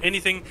doesn't matter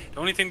anything. The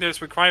only thing that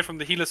is required from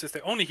the healers is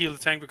they only heal the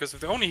tank, because if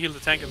they only heal the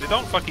tank and they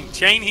don't fucking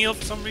chain heal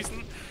for some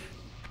reason,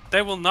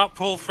 they will not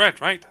pull threat,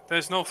 right?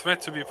 There's no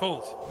threat to be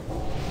pulled.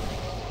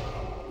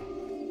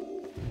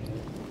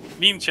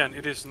 Meme Chan,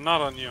 it is not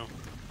on you.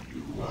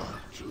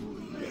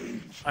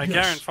 I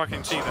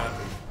guarantee that.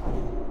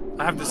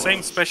 I have the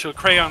same special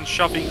crayon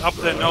shoving up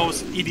their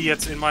nose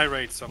idiots in my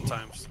raid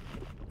sometimes.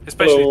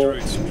 Especially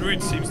druids.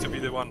 Druids seems to be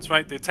the ones,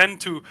 right? They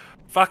tend to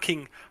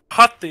fucking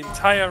hut the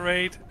entire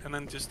raid and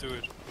then just do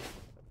it.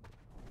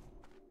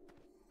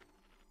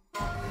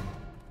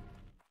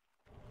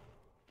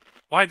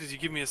 Why did you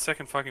give me a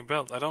second fucking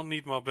belt? I don't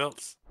need more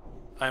belts.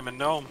 I am a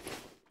gnome.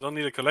 I don't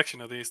need a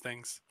collection of these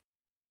things.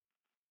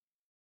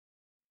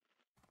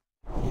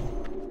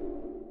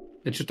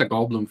 It's just a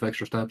goblin with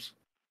extra steps.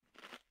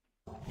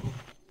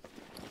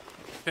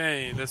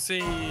 Okay, let's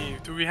see.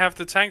 Do we have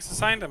the tanks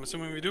assigned? I'm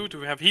assuming we do. Do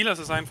we have healers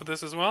assigned for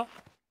this as well?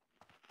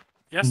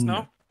 Yes,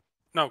 no?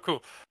 No,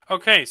 cool.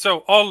 Okay, so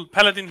all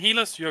Paladin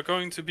healers, you're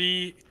going to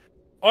be...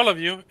 All of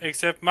you,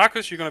 except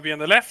Marcus, you're going to be on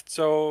the left.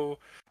 So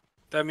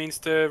that means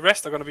the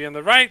rest are going to be on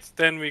the right.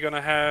 Then we're going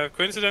to have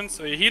Coincidence.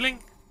 Are you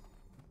healing?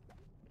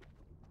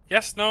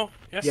 Yes, no?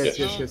 Yes,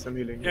 Yes, I'm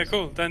healing. Yeah,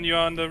 cool. Then you're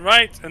on the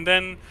right, and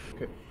then...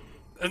 Okay.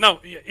 No,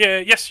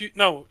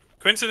 no.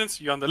 Coincidence,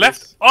 you're on the left.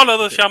 Yes. All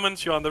other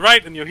shamans, you're on the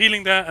right, and you're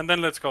healing there, and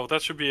then let's go.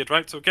 That should be it,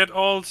 right? So get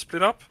all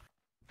split up.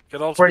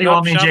 Get all split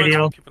up. Where do you want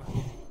me, JDO?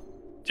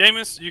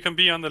 James, you can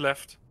be on the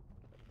left.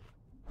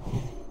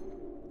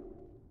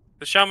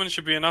 The shaman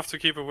should be enough to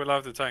keep it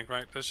alive the tank,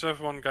 right? There's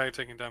just one guy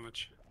taking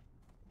damage.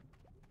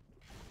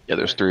 Yeah,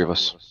 there's 3 of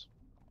us.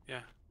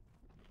 Yeah.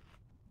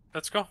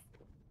 Let's go.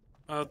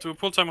 Do a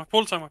pull timer.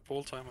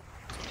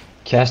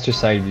 Caster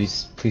side,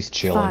 please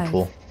chill and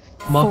pull.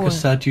 Marcus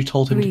said you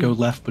told him to go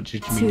left, but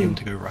did you mean him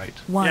to go right?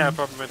 Yeah, I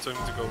probably meant him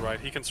to go right.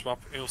 He can swap.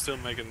 He'll still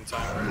make it in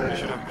time. We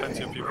should have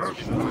plenty of people to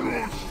keep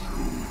that.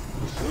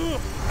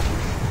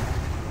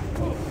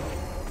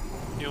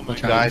 He'll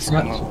make Guys,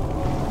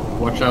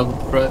 watch out,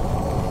 Fred.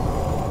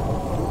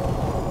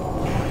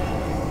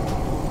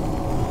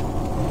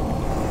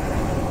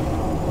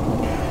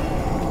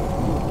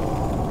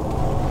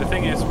 The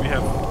thing is, we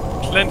have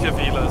plenty of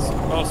healers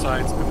on both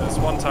sides, and there's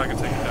one target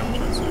taking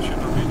damage, right? So it should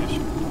not be an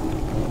issue.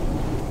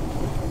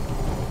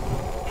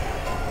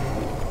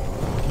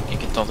 You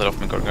can taunt it off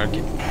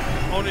Gorgarki.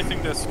 Only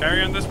thing that's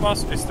scary on this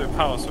boss is the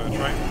power surge,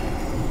 right?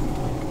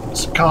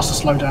 Caster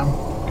slow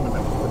down.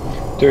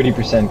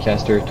 30%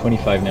 caster,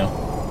 25 now.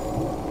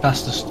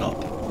 Caster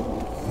stop.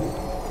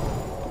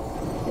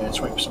 Yeah, it's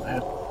 20%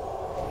 ahead.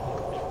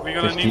 We're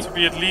gonna need to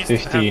be at least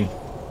 15.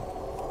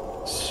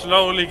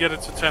 Slowly get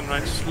it to 10,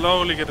 right?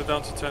 Slowly get it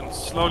down to 10.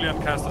 Slowly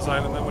on caster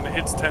side, and then when it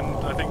hits 10,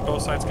 I think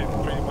both sides can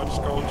pretty much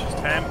go just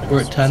ham.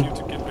 We're at 10.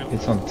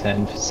 It's on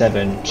 10.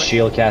 7.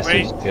 Shield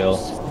casters, chill.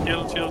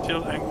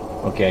 Chill, and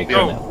okay,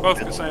 go. Now.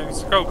 Both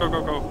sides. Go.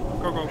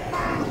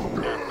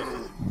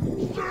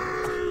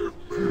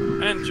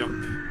 And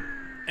jump.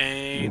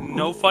 And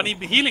no funny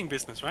healing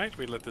business, right?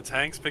 We let the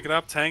tanks pick it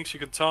up. Tanks, you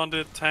can taunt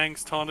it.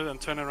 Tanks, taunt it, and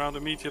turn around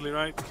immediately,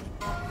 right?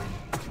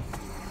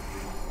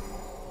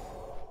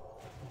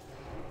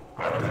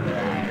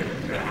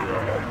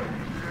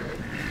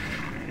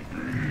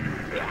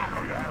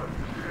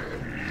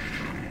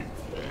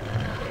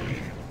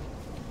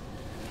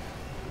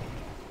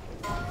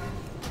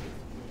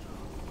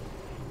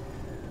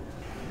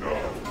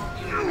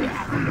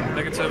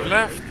 Negative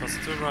left,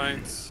 positive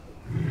right.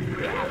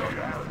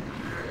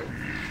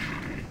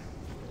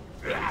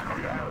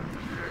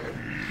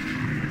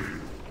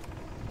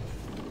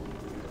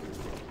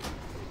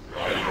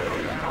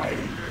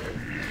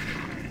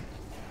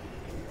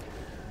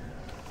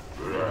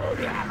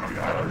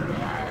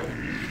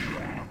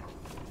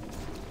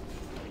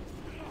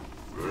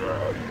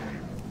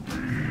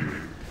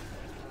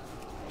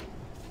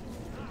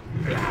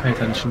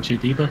 attention to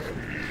your debuff.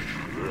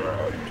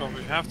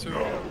 Probably have to.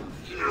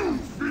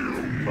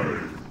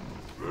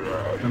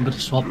 Remember to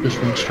swap this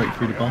run straight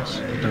through the boss.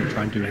 Don't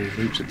try and do any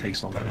loops, it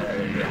takes longer.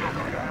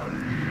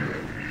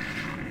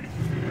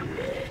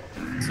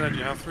 Said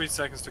you have 3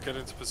 seconds to get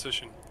into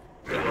position.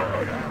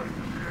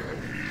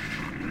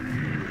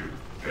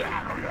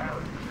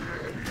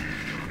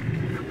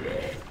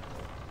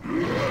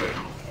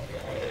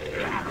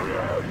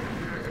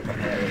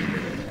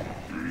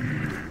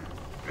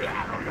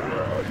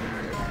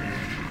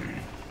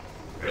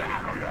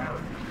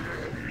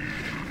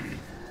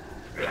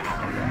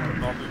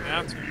 Probably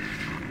have to.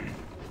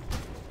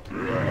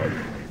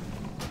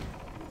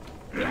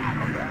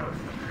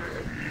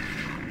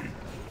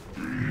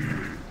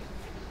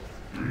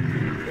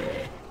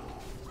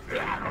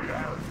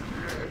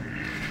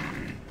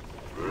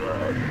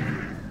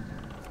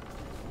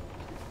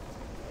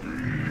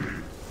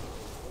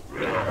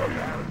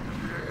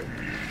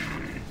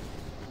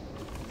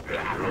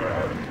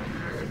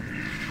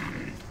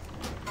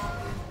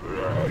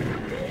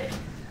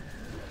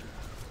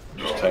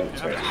 Just tank If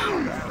tanks. you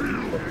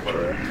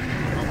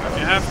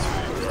have to,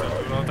 you still do a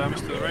lot of damage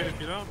to the raid if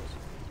you don't.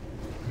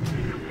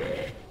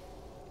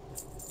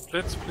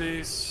 Splits,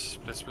 please.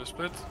 Split, split,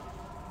 split.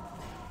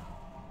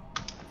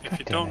 If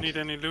you don't need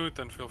any loot,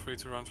 then feel free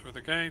to run through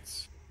the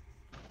gates.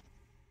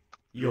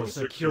 Your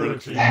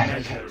security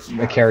measures.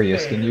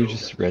 Macarius, can you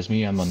just res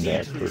me? I'm on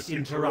that. This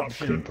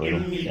interruption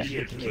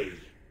immediately.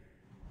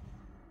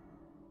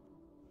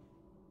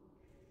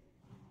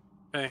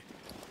 Okay.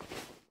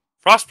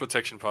 Frost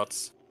protection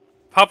pots.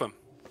 Pop them.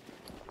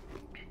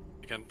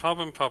 You can pop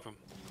them, pop them.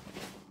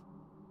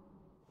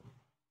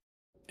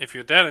 If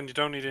you're dead and you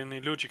don't need any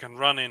loot, you can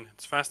run in.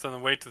 It's faster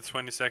than wait to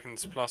 20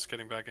 seconds plus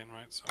getting back in,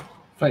 right? So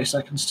 30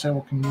 seconds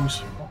till I can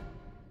use.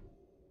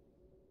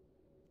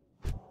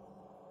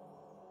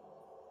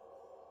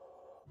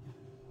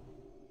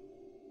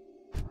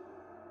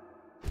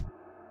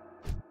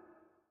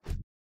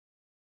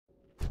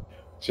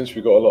 Since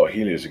we got a lot of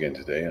healers again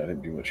today, I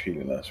didn't do much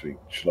healing last week.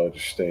 Should I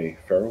just stay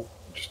feral?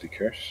 Just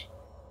decurse?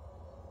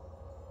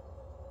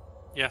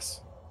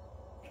 yes.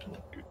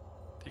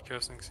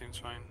 Decursing seems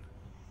fine.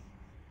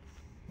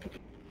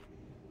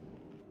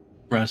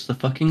 Where's the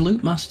fucking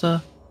loot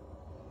master?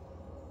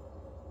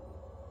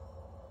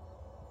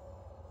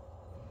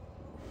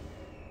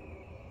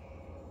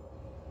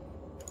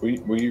 Were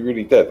you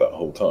really dead that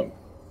whole time?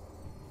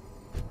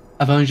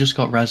 I've only just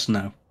got res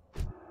now.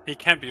 He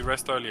can't be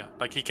rest earlier.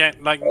 Like he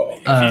can't. Like Oh.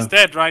 if he's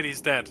dead, right?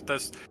 He's dead.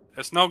 There's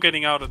no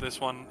getting out of this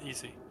one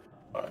easy.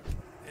 Right.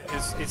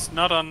 It's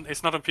not on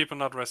people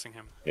not resting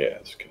him. Yeah,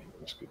 that's okay.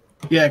 That's good.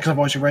 Yeah, because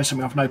otherwise you raise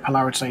something off no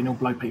polarity and it'll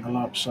blow people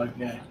up, so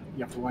yeah,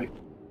 you have to wait.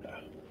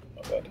 Not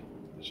bad.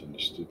 That's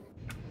understood.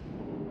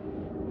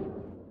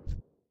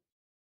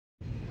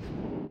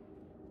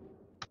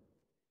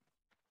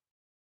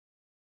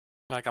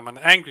 Like I'm an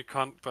angry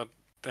cunt, but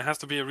there has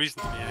to be a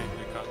reason to be an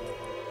angry cunt.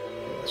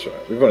 That's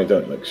right. We've only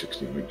done it like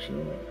 16 weeks, you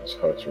know. It's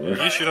hard to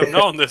remember. You should have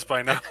known this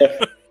by now.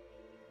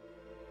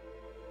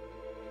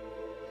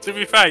 To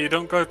be fair, you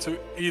don't get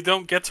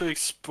to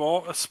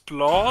explore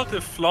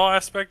the flaw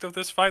aspect of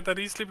this fight that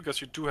easily because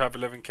you do have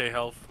 11k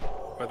health,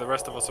 where the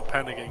rest of us are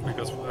panicking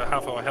because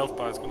half our health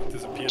bar is going to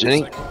disappear. Jenny?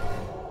 In a second.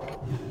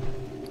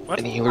 What?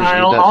 Any healers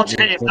I'll take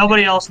it. If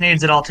nobody else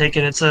needs it, I'll take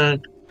it. It's a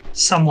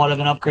somewhat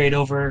of an upgrade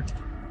over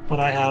what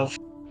I have,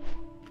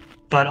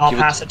 but I'll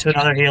pass it to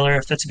another healer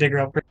if it's a bigger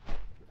upgrade.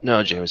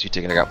 No, James, you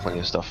take it. I got plenty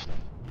of stuff.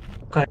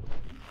 Okay.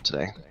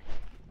 Today.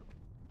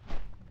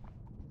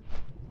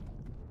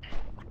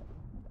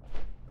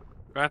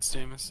 Congrats,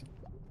 James.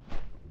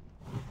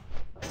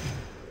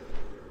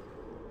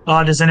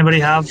 Does anybody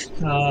have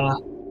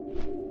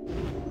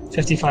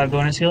 55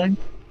 bonus healing?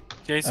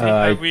 JC,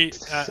 I I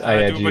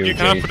do, but you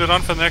cannot put it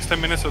on for the next 10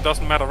 minutes, so it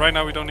doesn't matter. Right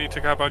now, we don't need to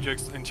care about your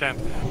enchant.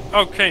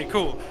 Okay,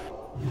 cool.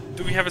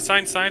 Do we have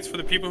assigned sites for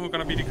the people who are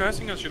going to be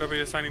decursing, or should I be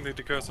assigning the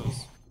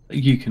decursers?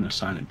 You can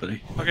assign it,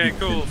 buddy. Okay,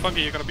 cool.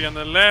 Funky, you're going to be on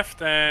the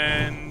left,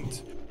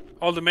 and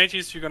all the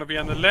mages, you're going to be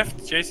on the left.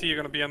 JC, you're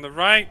going to be on the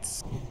right.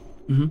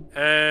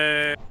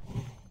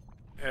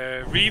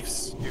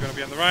 Reeves, you're going to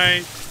be on the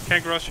right.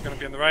 Kangaroos, you're going to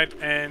be on the right,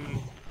 and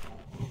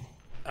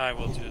I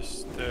will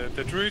just...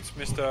 the druid,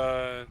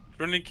 Mr.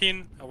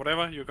 Runlinkin, or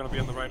whatever, you're going to be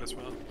on the right as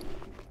well.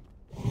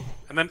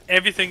 And then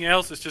everything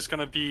else is just going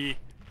to be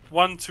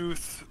 1, 2,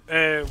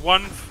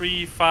 1,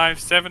 3, 5,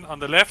 7 on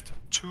the left,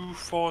 2,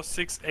 4,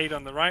 6, 8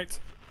 on the right.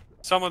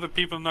 Some of the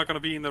people are not going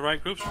to be in the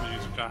right groups, but you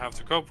have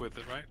to cope with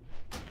it, right?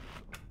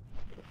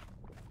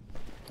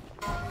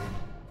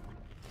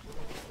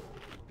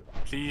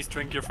 Please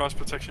drink your frost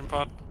protection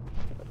pot.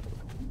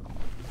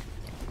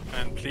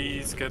 And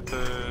please get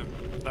the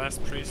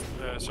last priest,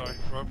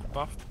 rogue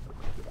buffed.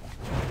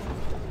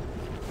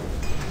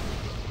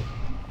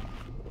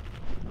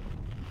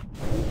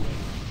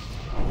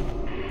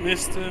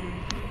 Missed him.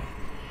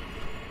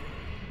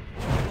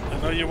 I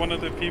know you're one of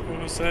the people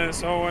who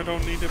says, oh, I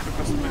don't need it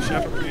because of my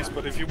shadow priest,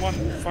 but if you want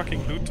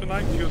fucking loot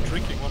tonight, you're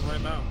drinking one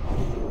right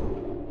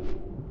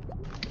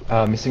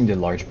now. Missing the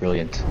large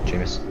brilliant,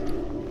 Jameis.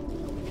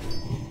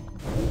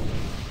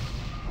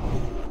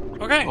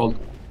 Okay. I'll...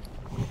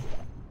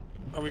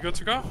 Are we good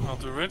to go? I'll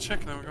do a red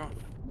check, there we go.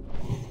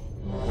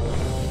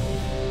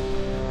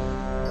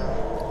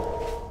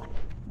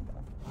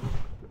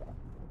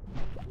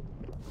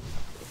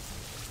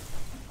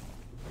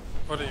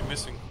 What are you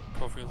missing,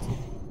 Caulfield?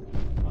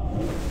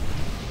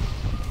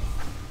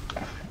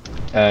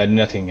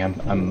 Nothing.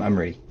 I'm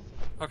ready.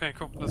 Okay,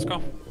 cool. Let's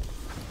go.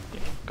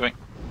 Going.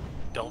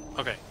 Don't.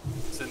 Okay.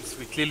 Since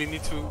we clearly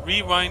need to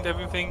rewind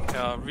everything,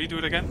 redo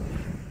it again.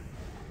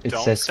 It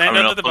Don't says stand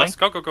under the bus.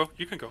 Go, go, go.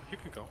 You can go. You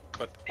can go.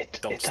 But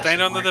don't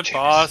stand under the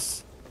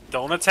bus.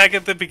 Don't attack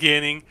at the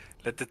beginning.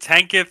 Let the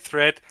tank get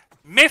threat.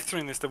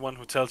 Mithrin is the one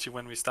who tells you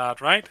when we start,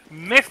 right?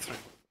 Mithrin.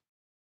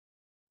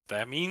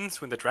 That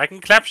means when the dragon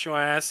claps your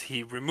ass,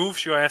 he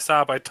removes your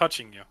SR by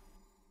touching you.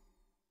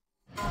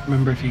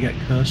 Remember, if you get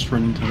cursed,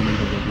 run into the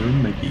middle of the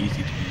room, make it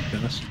easy to be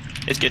cursed.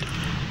 It's good.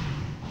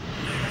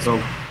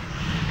 So,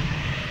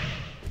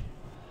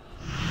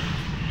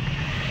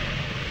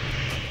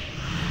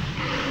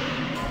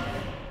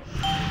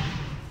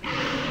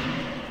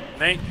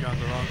 Nate, you're on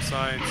the wrong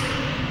side.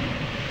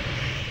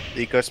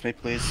 Decurse me,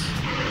 please.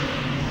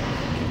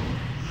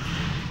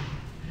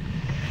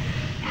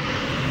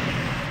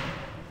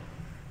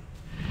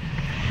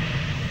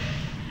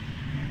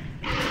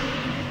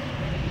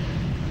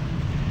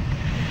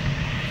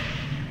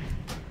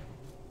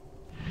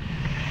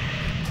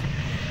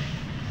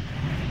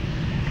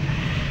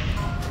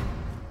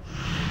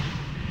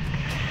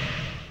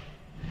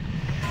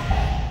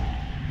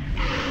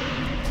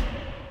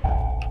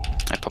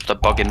 I popped a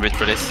bug in Rit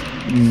for this.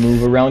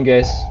 Move around,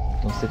 guys.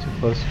 Don't stay too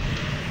close.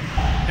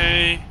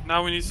 Okay,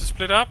 now we need to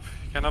split up.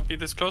 You cannot be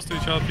this close to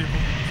each other, people.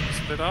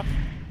 Split up.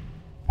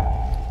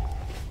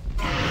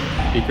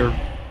 Beaker,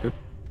 good.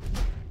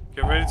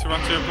 Get ready to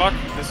run to your block.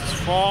 This is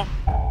 4.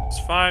 It's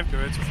 5. Get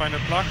ready to find a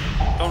block.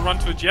 Don't run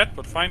to it yet,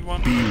 but find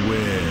one.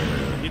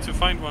 Beware. You need to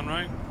find one,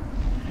 right?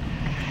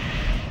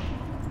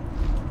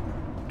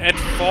 At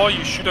 4,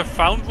 you should have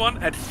found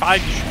one. At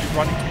 5, you should be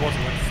running towards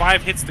it. When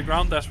 5 hits the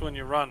ground, that's when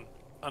you run.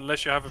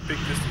 Unless you have a big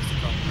distance to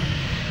come.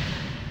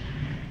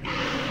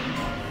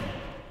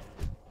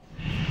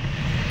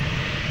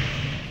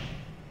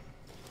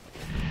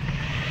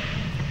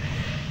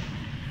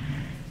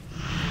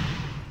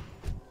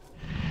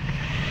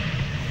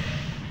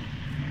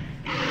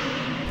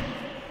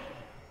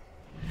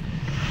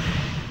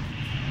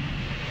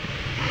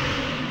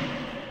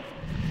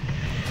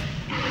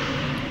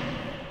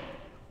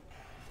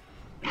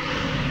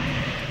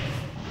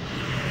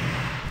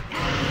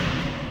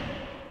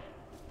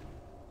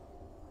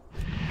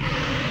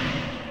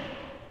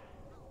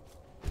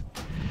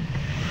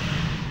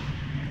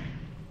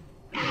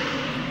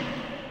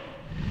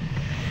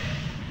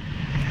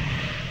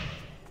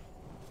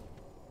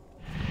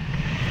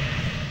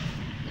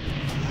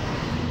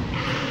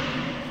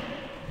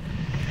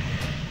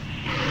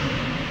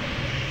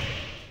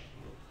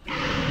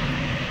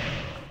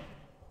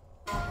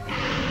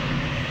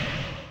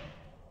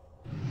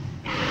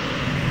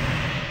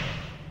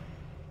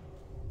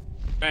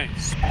 Okay,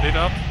 split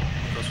up.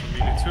 Goes for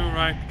melee 2,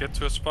 right? Get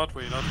to a spot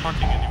where you're not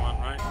fucking anyone,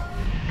 right?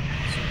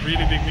 It's a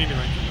really big melee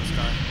range in this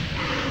guy.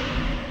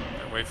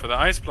 And wait for the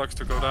ice blocks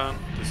to go down.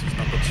 This is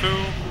number 2.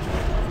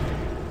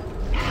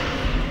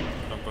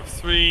 Number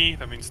 3,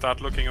 that means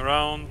start looking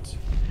around.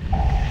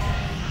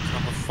 It's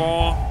number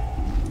 4.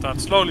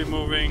 Start slowly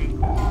moving.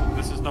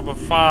 This is number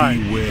 5.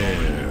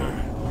 Beware.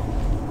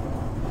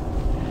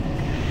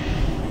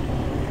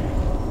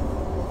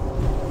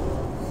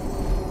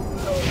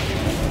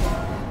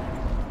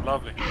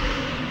 Lovely.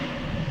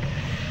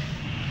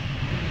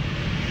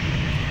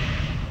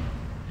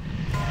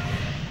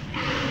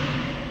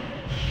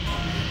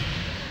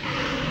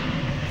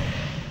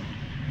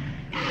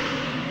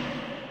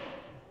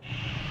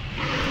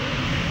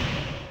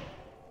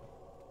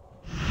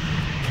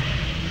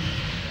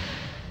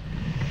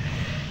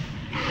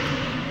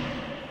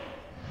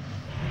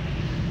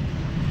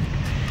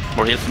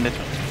 More heals from this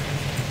one.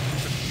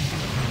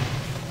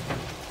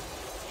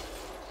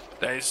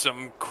 There is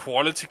some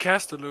quality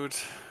caster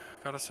loot,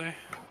 gotta say.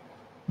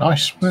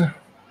 Nice. Yeah.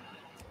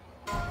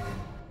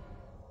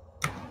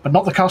 But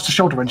not the caster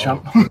shoulder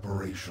enchant.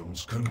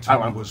 Operations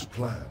continue as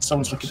planned.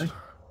 Someone's looking at me.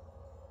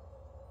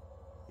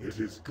 It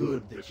is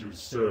good that you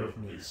serve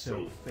me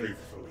so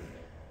faithfully.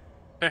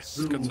 Okay,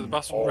 let's get to the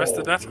bus. Rest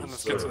of that, and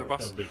let's get to the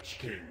bus. Lich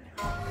King.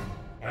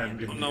 And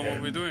We in know the what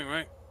we're end, doing,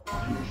 right?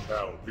 you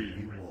shall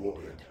be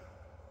rewarded.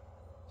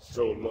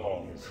 So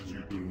long as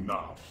you do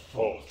not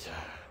falter.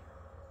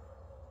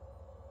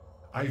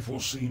 I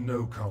foresee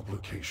no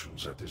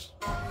complications at this.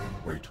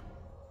 Wait,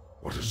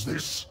 what is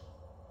this?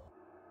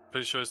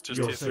 Pretty sure it's just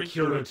Your tier 3.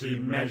 security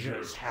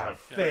measures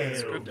have Yeah,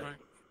 that's failed. good, right?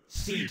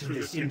 See to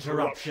this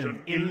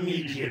interruption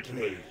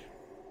immediately.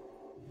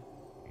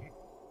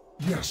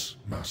 Yes,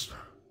 Master.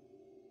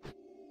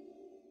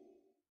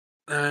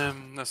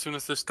 As soon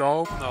as this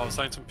door open, I'll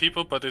assign some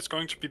people, but it's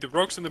going to be the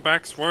rogues in the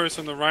back, warriors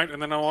on the right,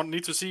 and then I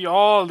need to see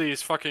all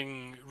these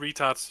fucking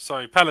retards,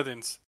 sorry,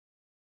 paladins.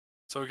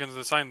 So we can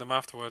assign them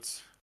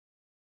afterwards.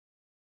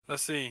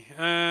 Let's see.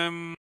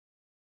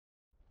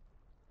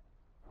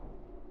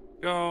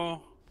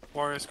 Go.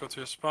 Warriors go to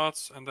your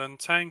spots, and then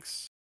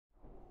tanks.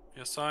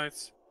 Your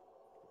sides.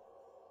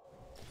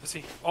 Let's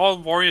see. All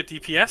warrior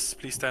DPS,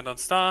 please stand on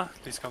star.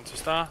 Please come to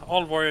star.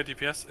 All warrior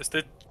DPS. Is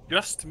that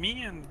just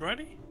me and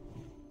Brody?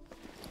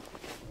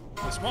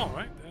 There's more,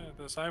 right?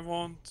 There's I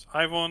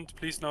want.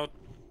 Please note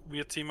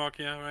weird teamwork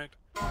here, right?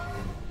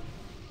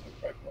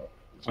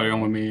 Are you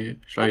on with me?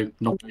 Should I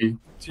not be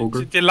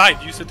ogre?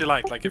 Delight. Use a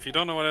delight. Like if you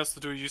don't know what else to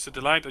do, use a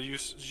delight or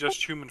use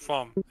just human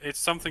form. It's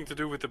something to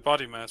do with the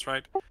body mass,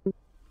 right?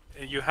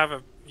 You have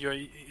a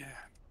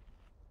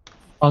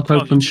Arc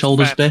open,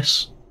 shoulders,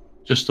 this.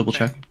 Just double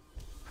check.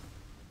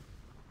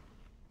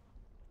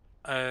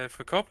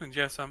 For Copeland,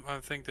 yes, I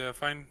think they're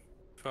fine.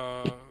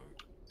 For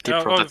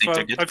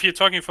if you're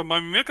talking for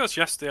Mummy Milkers,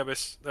 yes, they're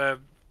best.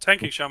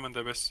 Tanking Shaman,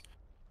 they're best.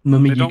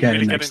 Mummy, they you don't get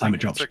really it get next time it anything.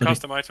 drops. It's a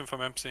custom item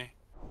from MC.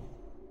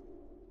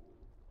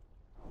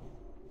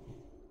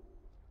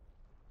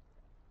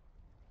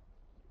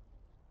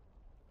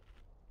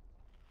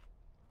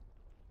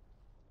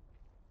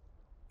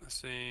 Let's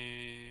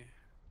see.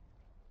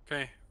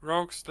 Okay,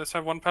 rogues. Let's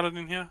have one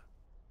paladin here.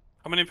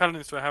 How many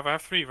paladins do I have? I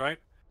have 3, right?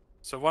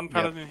 So one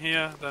paladin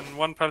here, then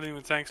one paladin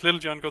with tanks. Little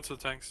John, go to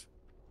the tanks.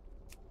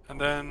 And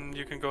then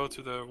you can go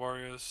to the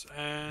warriors.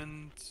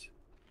 And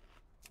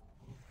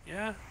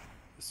yeah,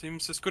 it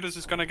seems as good as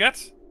it's gonna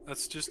get.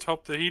 Let's just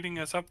hope the healing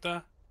is up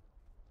there.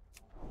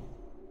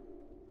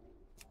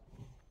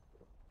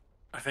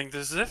 I think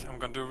this is it. I'm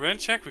gonna do a rain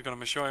check. We're gonna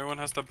make sure everyone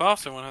has the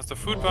buffs, everyone has the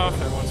food buff,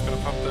 everyone's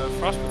gonna pop the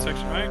frost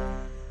protection, right?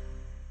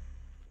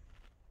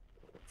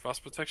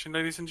 Frost protection,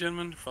 ladies and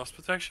gentlemen. Frost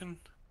protection.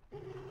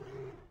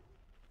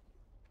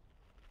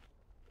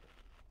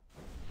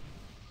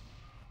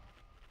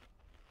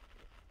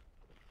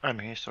 I'm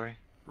here, sorry.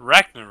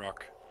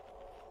 Ragnarok.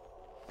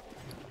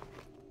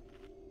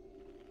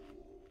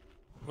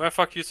 Where the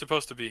fuck are you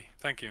supposed to be?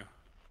 Thank you.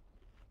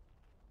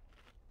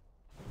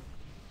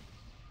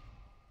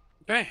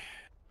 Okay.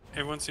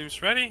 Everyone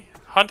seems ready.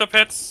 Hunter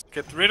pets,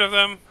 get rid of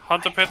them.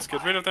 Hunter pets,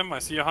 get rid of them. I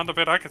see a hunter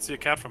pet. I can see a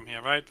cat from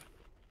here, right?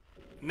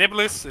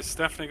 Niblis is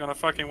definitely gonna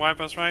fucking wipe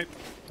us, right?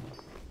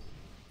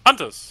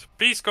 Hunters,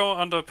 please go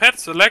under pet,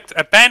 select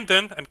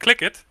abandon, and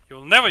click it.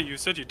 You'll never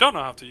use it. You don't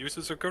know how to use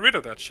it, so get rid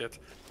of that shit.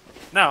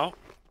 Now,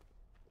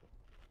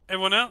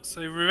 everyone else,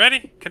 are we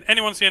ready? Can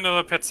anyone see any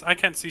other pets? I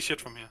can't see shit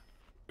from here.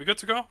 We good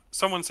to go?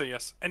 Someone say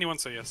yes. Anyone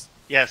say yes.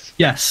 Yes.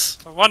 Yes.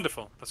 Oh,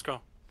 wonderful. Let's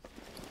go.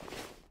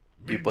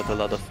 You put a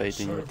lot of faith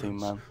in your team,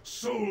 man.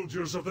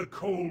 Soldiers of the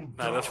cold.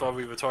 Nah, that's why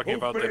we were talking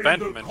about the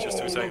abandonment just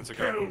 2 seconds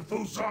ago.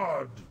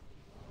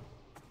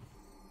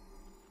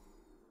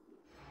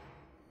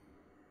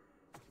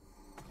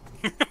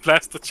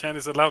 Blaster Chan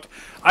is allowed.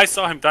 I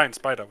saw him die in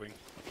Spiderwing.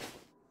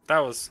 That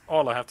was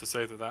all I have to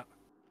say to that.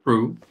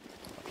 True.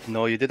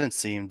 No, you didn't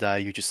see him die,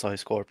 you just saw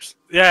his corpse.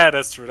 Yeah,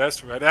 that's true, that's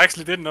true. I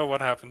actually didn't know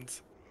what happened.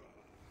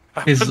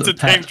 His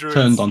pet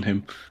turned on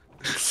him.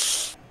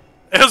 It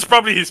was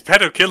probably his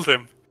pet who killed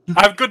him.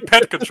 I have good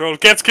pet control.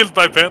 Gets killed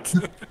by pet.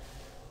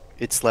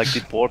 It's like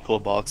the portal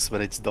box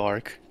when it's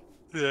dark.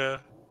 Yeah.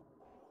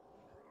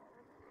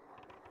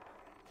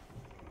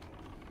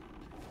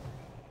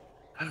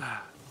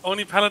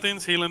 Only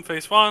paladins heal in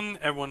phase 1.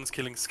 Everyone's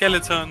killing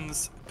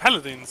skeletons.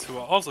 Paladins who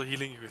are also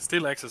healing, you can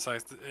still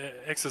exercise.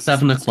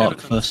 7 o'clock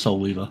first Soul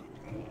Weaver.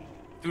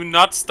 Do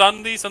not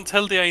stun these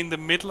until they are in the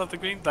middle of the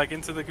green, like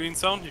into the green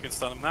zone. You can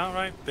stun them now,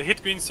 right? They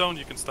hit green zone,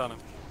 you can stun them.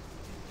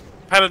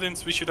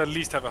 Paladins, we should at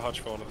least have a hodge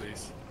for all of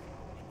these.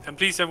 And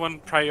please everyone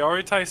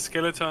prioritize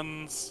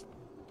skeletons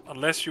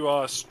unless you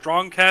are a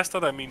strong caster,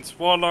 that means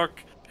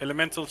warlock,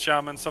 elemental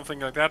shaman, something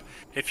like that.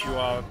 If you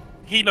are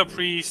healer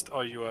priest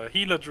or you are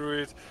healer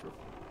druid,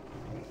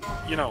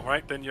 you know,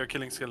 right? Then you're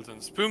killing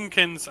skeletons.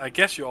 Boomkins, I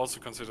guess you also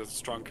consider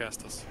strong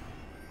casters.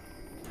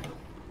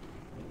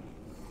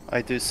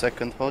 I do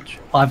second hodge.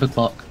 5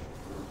 o'clock.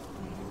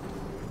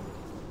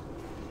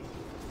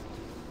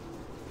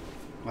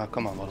 Oh,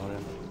 come on,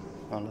 Valorian.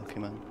 Unlucky,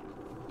 man.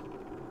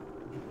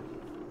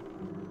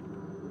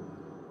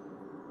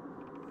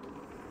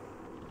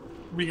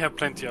 We have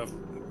plenty of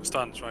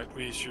stuns, right?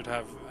 We should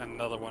have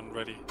another one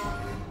ready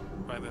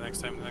by the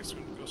next time the next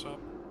one goes up.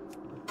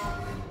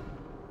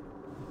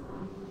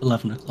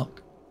 11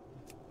 o'clock.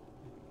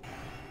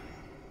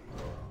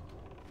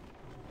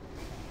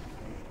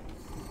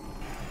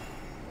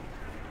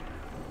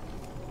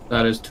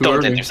 That is too Don't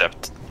early.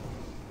 intercept.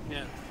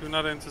 Yeah, do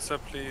not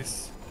intercept,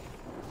 please.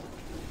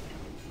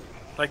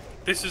 Like,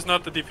 this is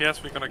not the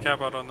DPS we're gonna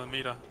cap out on the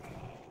meter.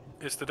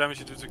 It's the damage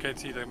you do to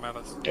KT that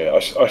matters. Yeah,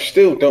 I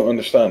still don't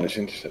understand this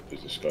intercept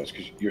business, guys,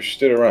 because you're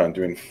still around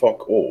doing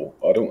fuck all.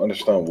 I don't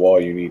understand why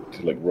you need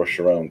to, like, rush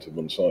around to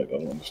one side. I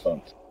don't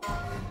understand.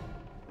 I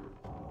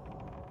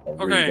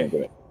really don't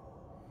get it.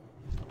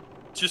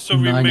 Just so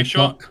we make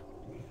sure,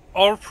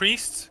 all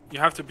priests, you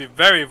have to be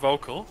very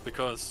vocal,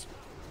 because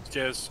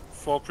there's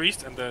 4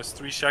 priests and there's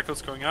 3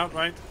 shackles going out,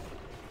 right?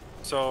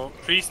 So,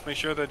 priest, make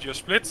sure that you're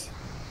split.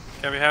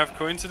 Can we have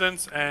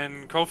Coincidence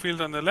and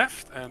Cofield on the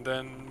left, and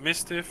then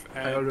Mischief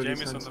and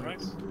James on the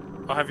right?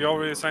 Or have you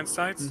already assigned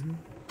sides?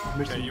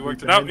 Mission Okay, you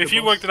worked it behind out. the If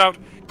you boss.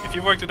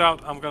 worked it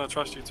out, I'm gonna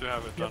trust you to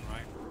have it done,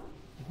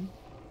 right?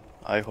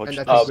 I And hodged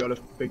I it. think we all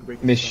have big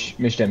weakness.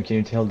 Mish them, can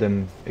you tell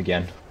them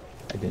again?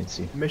 I didn't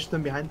see. Mish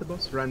them behind the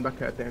boss, ran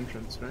back at the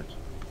entrance, right?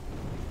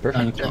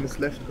 Perfect. Gems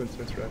left,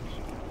 Quinton's right.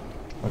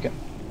 Okay.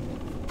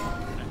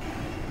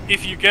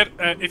 If you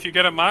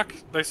get a mark,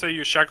 let's say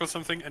you shackle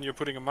something and you're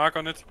putting a mark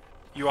on it,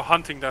 you are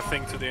hunting that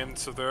thing to the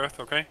ends of the earth.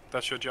 Okay,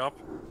 that's your job.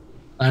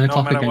 9 No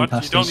o'clock matter again, what,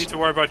 you don't Casters. need to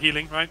worry about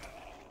healing, right?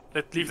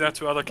 Leave that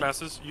to other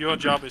classes. Your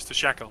job is to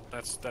shackle.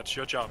 That's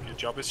your job. Your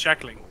job is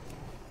shackling,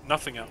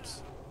 nothing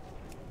else.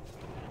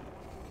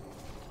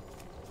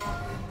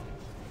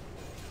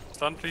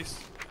 Stun, please.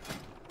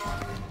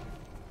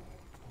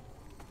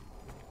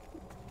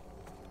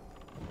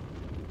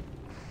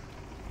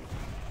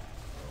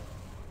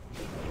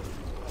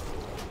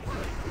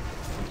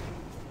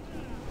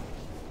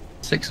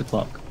 Six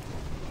o'clock.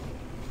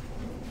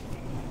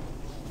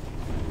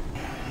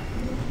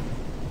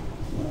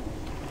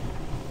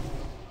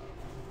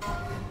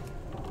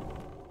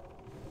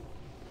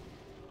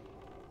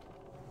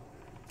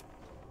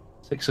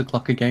 Six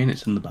o'clock again,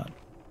 it's in the back.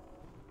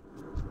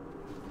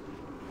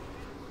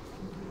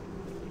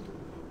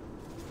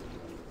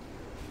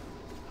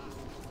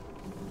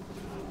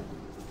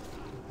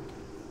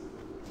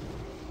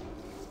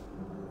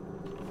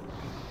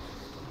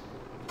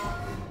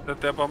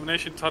 Let the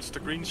abomination touch the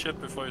green shit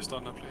before you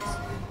stun her, please.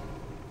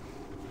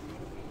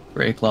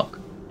 3 o'clock.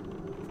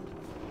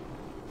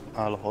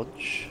 I'll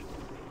hodge.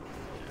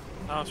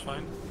 Now it's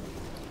fine.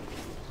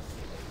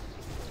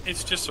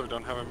 It's just so we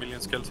don't have a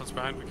million skeletons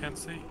behind we can't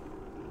see.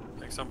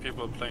 Like some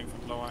people are playing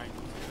from low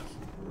angles, I guess.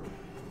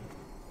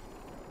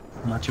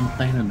 Imagine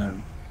playing a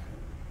gnome.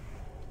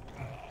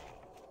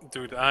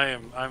 Dude,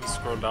 I'm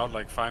scrolled out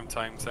like 5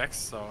 times X,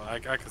 so I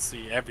can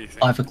see everything.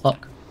 5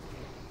 o'clock.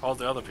 All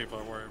the other people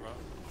are worried about.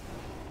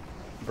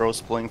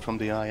 Bro's pulling from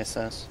the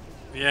ISS.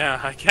 Yeah,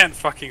 I can't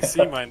fucking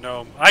see my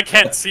gnome. I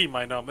can't see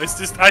my gnome. It's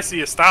just I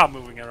see a star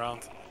moving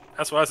around.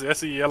 That's what I see. I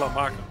see a yellow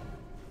marker.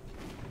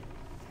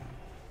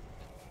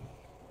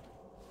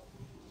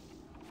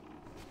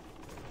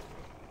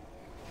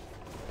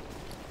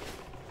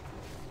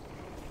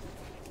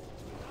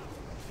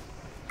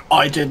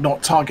 I did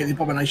not target the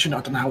abomination.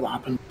 I don't know how that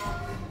happened.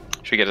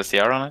 Should we get a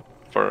CR on it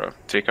for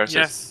 3 cursors?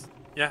 Yes.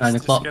 Yes, 9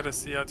 just o'clock. get a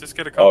CR, just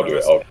get a I'll couple do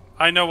of it. us.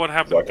 I know what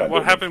happened. I can't What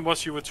do it. happened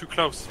was you were too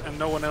close and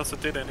no one else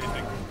did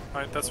anything.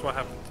 Right, that's what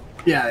happened.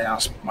 Yeah,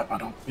 that's my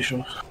bad. I'll be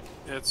sure.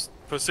 It's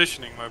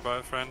positioning, my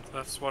bad friend.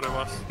 That's what it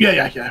was.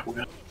 Yeah. We're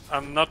good.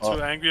 I'm not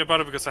too angry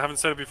about it because I haven't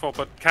said it before,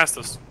 but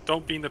casters,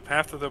 don't be in the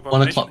path of the 1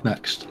 abomination. o'clock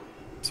next.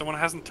 If someone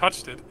hasn't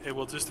touched it, it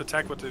will just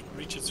attack what it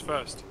reaches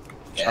first.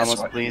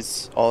 Shamans,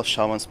 please. All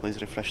shamans, please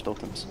refresh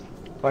totems.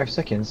 5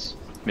 seconds.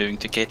 Moving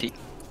to Katie.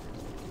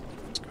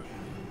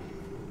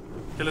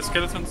 Kill the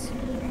skeletons.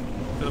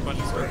 Kill a bunch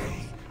of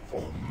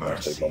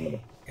skeletons. Take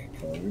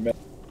 1 minute.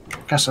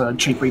 Cast a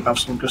cheap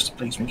rebuff on just to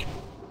please me.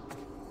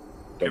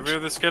 Get rid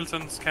of the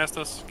skeletons,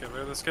 casters. Get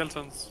rid of the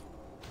skeletons.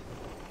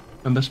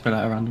 Remember, spread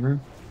out around the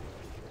room.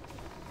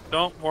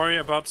 Don't worry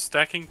about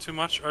stacking too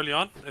much early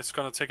on. It's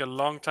gonna take a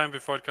long time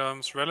before it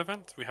becomes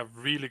relevant. We have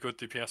really good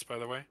DPS, by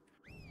the way.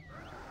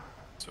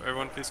 So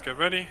everyone, please get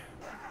ready.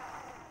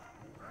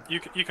 You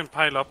can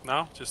pile up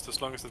now, just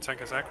as long as the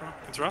tank is aggro.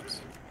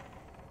 Interrupts.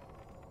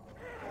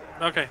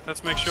 Okay,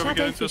 let's make sure we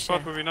get into a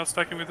spot where we're not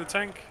stacking with the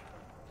tank.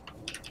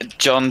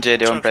 John,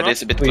 JD, and Brady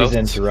is a bit close. Please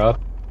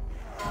interrupt.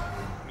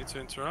 Need to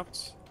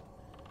interrupt.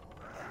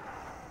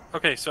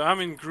 Okay, so I'm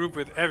in group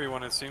with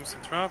everyone, it seems.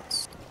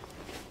 Interrupts.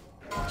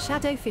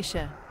 Shadow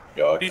Fisher.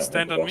 Yeah, Please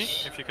stand on me.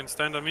 If you can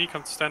stand on me,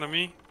 come to stand on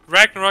me.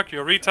 Ragnarok,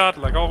 you're a retard,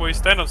 like always.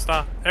 Stand on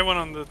star. Everyone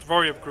on the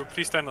warrior group,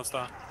 please stand on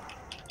star.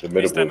 The Please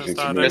middle stand boys on need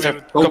star. to Then move. There's a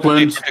move, couple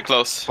Copeland. too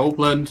close.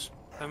 Copeland.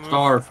 then move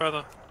Star.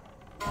 further.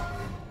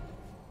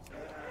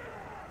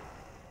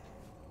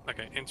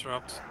 Okay,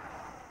 interrupt.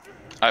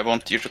 I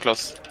want you to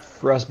close.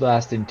 Frost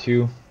Blast in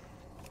 2.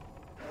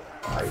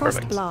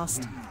 Frost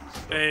Blast.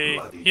 Hey,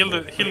 heal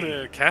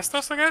the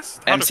casters, I guess?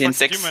 How the MC in fuck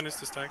did 6. you manage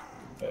to stack?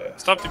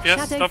 Stop DPS,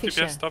 Shadow stop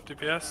Fisher. DPS, stop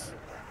DPS.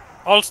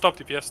 All stop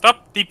DPS,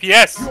 stop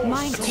DPS!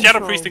 Mind Shadow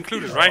control. Priest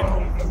included, right?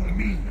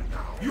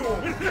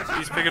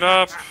 Please pick it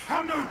up.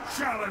 Have no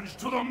challenge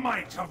to the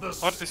might of the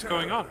What is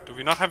going on? Do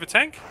we not have a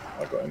tank?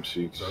 I got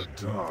MCs. The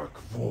dark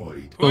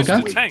void. Who is the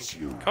Okay. tank?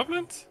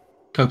 Covenant?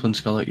 Copeland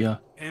Scarlet, yeah.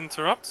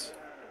 Interrupt.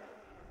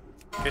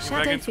 Getting back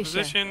Shadow into Fisher.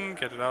 position,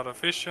 get it out of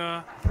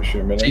Fisher. Push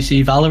your minute.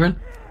 CC Valorant.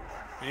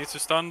 We need to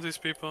stun these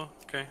people.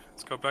 Okay,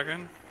 let's go back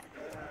in.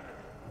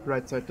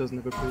 Right side doesn't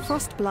have a priest.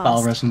 Frost Battle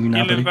Blast. Resing Heal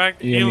in the Nabby.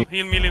 back, heal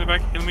melee in the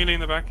back, heal melee in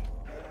the back.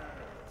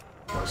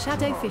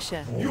 Shadow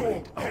Fisher.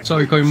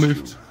 Sorry, go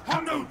move.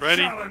 Have no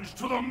Ready. challenge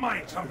to the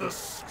might of the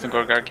Some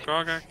Gorgarg.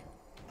 Gorgak,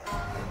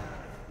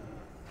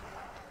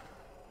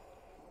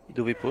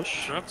 Do we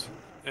push? interrupt.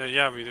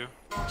 Yeah, we do.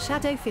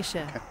 Shadow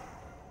Fisher.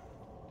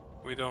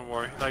 We don't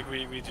worry. Like,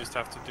 we just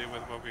have to deal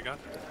with what we got.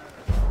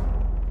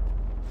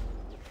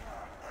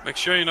 Make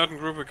sure you're not in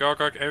group with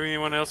Gorgak.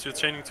 Everyone else you're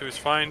chaining to is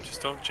fine.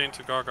 Just don't chain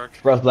to Gorgak.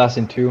 Frost Blast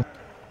in 2.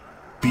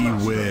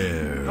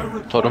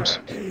 Beware. Totems.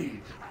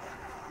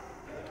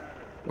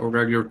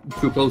 Ogre, you're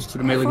too close to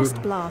the melee group.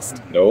 Frost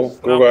blast. No,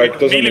 No, Gorgard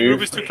doesn't melee group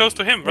move. is too close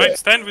to him, right? Yeah.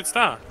 Stand with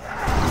Star.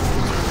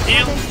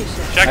 Heal.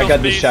 I Shackles,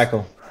 got this please.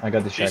 shackle. I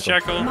got this He's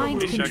shackle. shackled.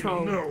 Mind He's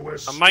control. shackled.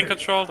 I'm mind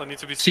controlled. I need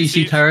to be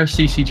CC CC'd. Terra,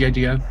 CC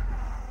JDO.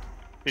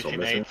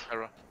 58.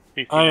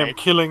 I am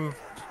killing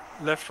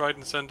left, right,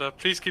 and center.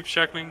 Please keep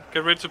shackling.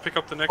 Get ready to pick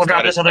up the next We'll grab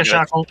one. this other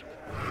shackle.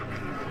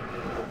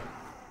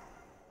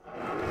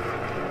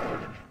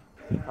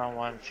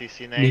 Someone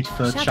CC Need nade.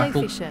 third Shadow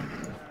shackle. Fisher.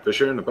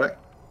 Fisher in the back.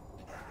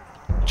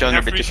 We John,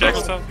 have you're a 3 bit too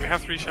shackles close. out. We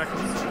have 3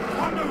 shackles.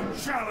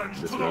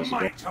 This one's the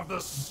ball. You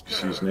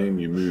see his name,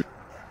 you move.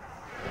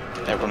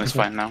 Everyone is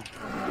fine now.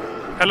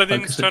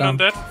 Paladins Focus it turn on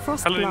down. dead.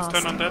 Frost Paladins blast.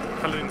 turn on dead.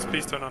 Paladins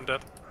please turn on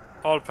dead.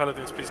 All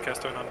paladins please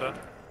cast turn on dead.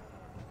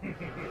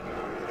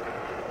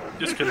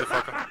 Just kill the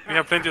fucker. We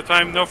have plenty of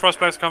time. No frost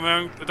blast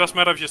coming. It doesn't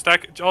matter if you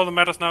stack. All that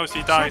matters now is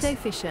he dies Shadow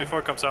Fisher. before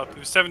it comes out. It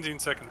was 17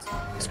 seconds.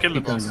 Just kill the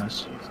Keep going,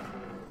 boss.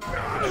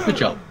 guys. Good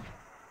job.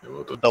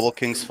 Double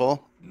King's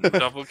Fall.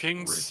 Double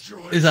kings.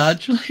 Is that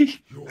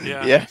actually?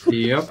 Yeah. Yeah.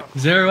 Yep.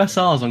 0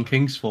 SRs on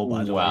King's Fall,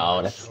 by the way.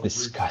 Wow, that's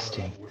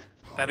disgusting.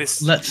 That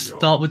is. Let's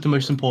start with the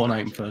most important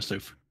item first, though,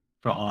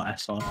 for our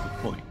SR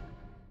point.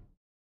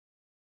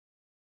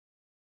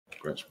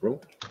 Congrats, bro.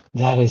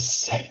 That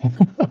is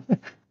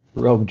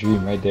rogue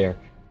dream right there.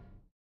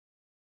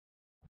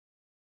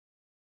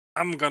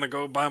 I'm gonna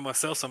go buy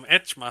myself some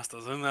Edge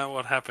Masters. Isn't that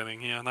what's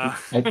happening here now?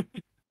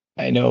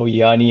 I know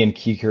Yanni and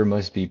Kiker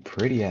must be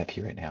pretty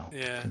happy right now.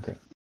 Yeah. Okay.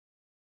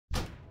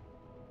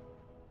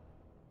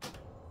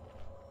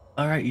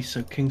 Alrighty,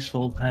 so King's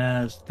Fall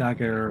has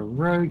Dagger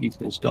Rogue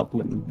equals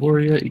Goblin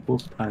Warrior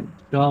equals Tank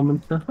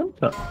Garment the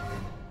Hunter.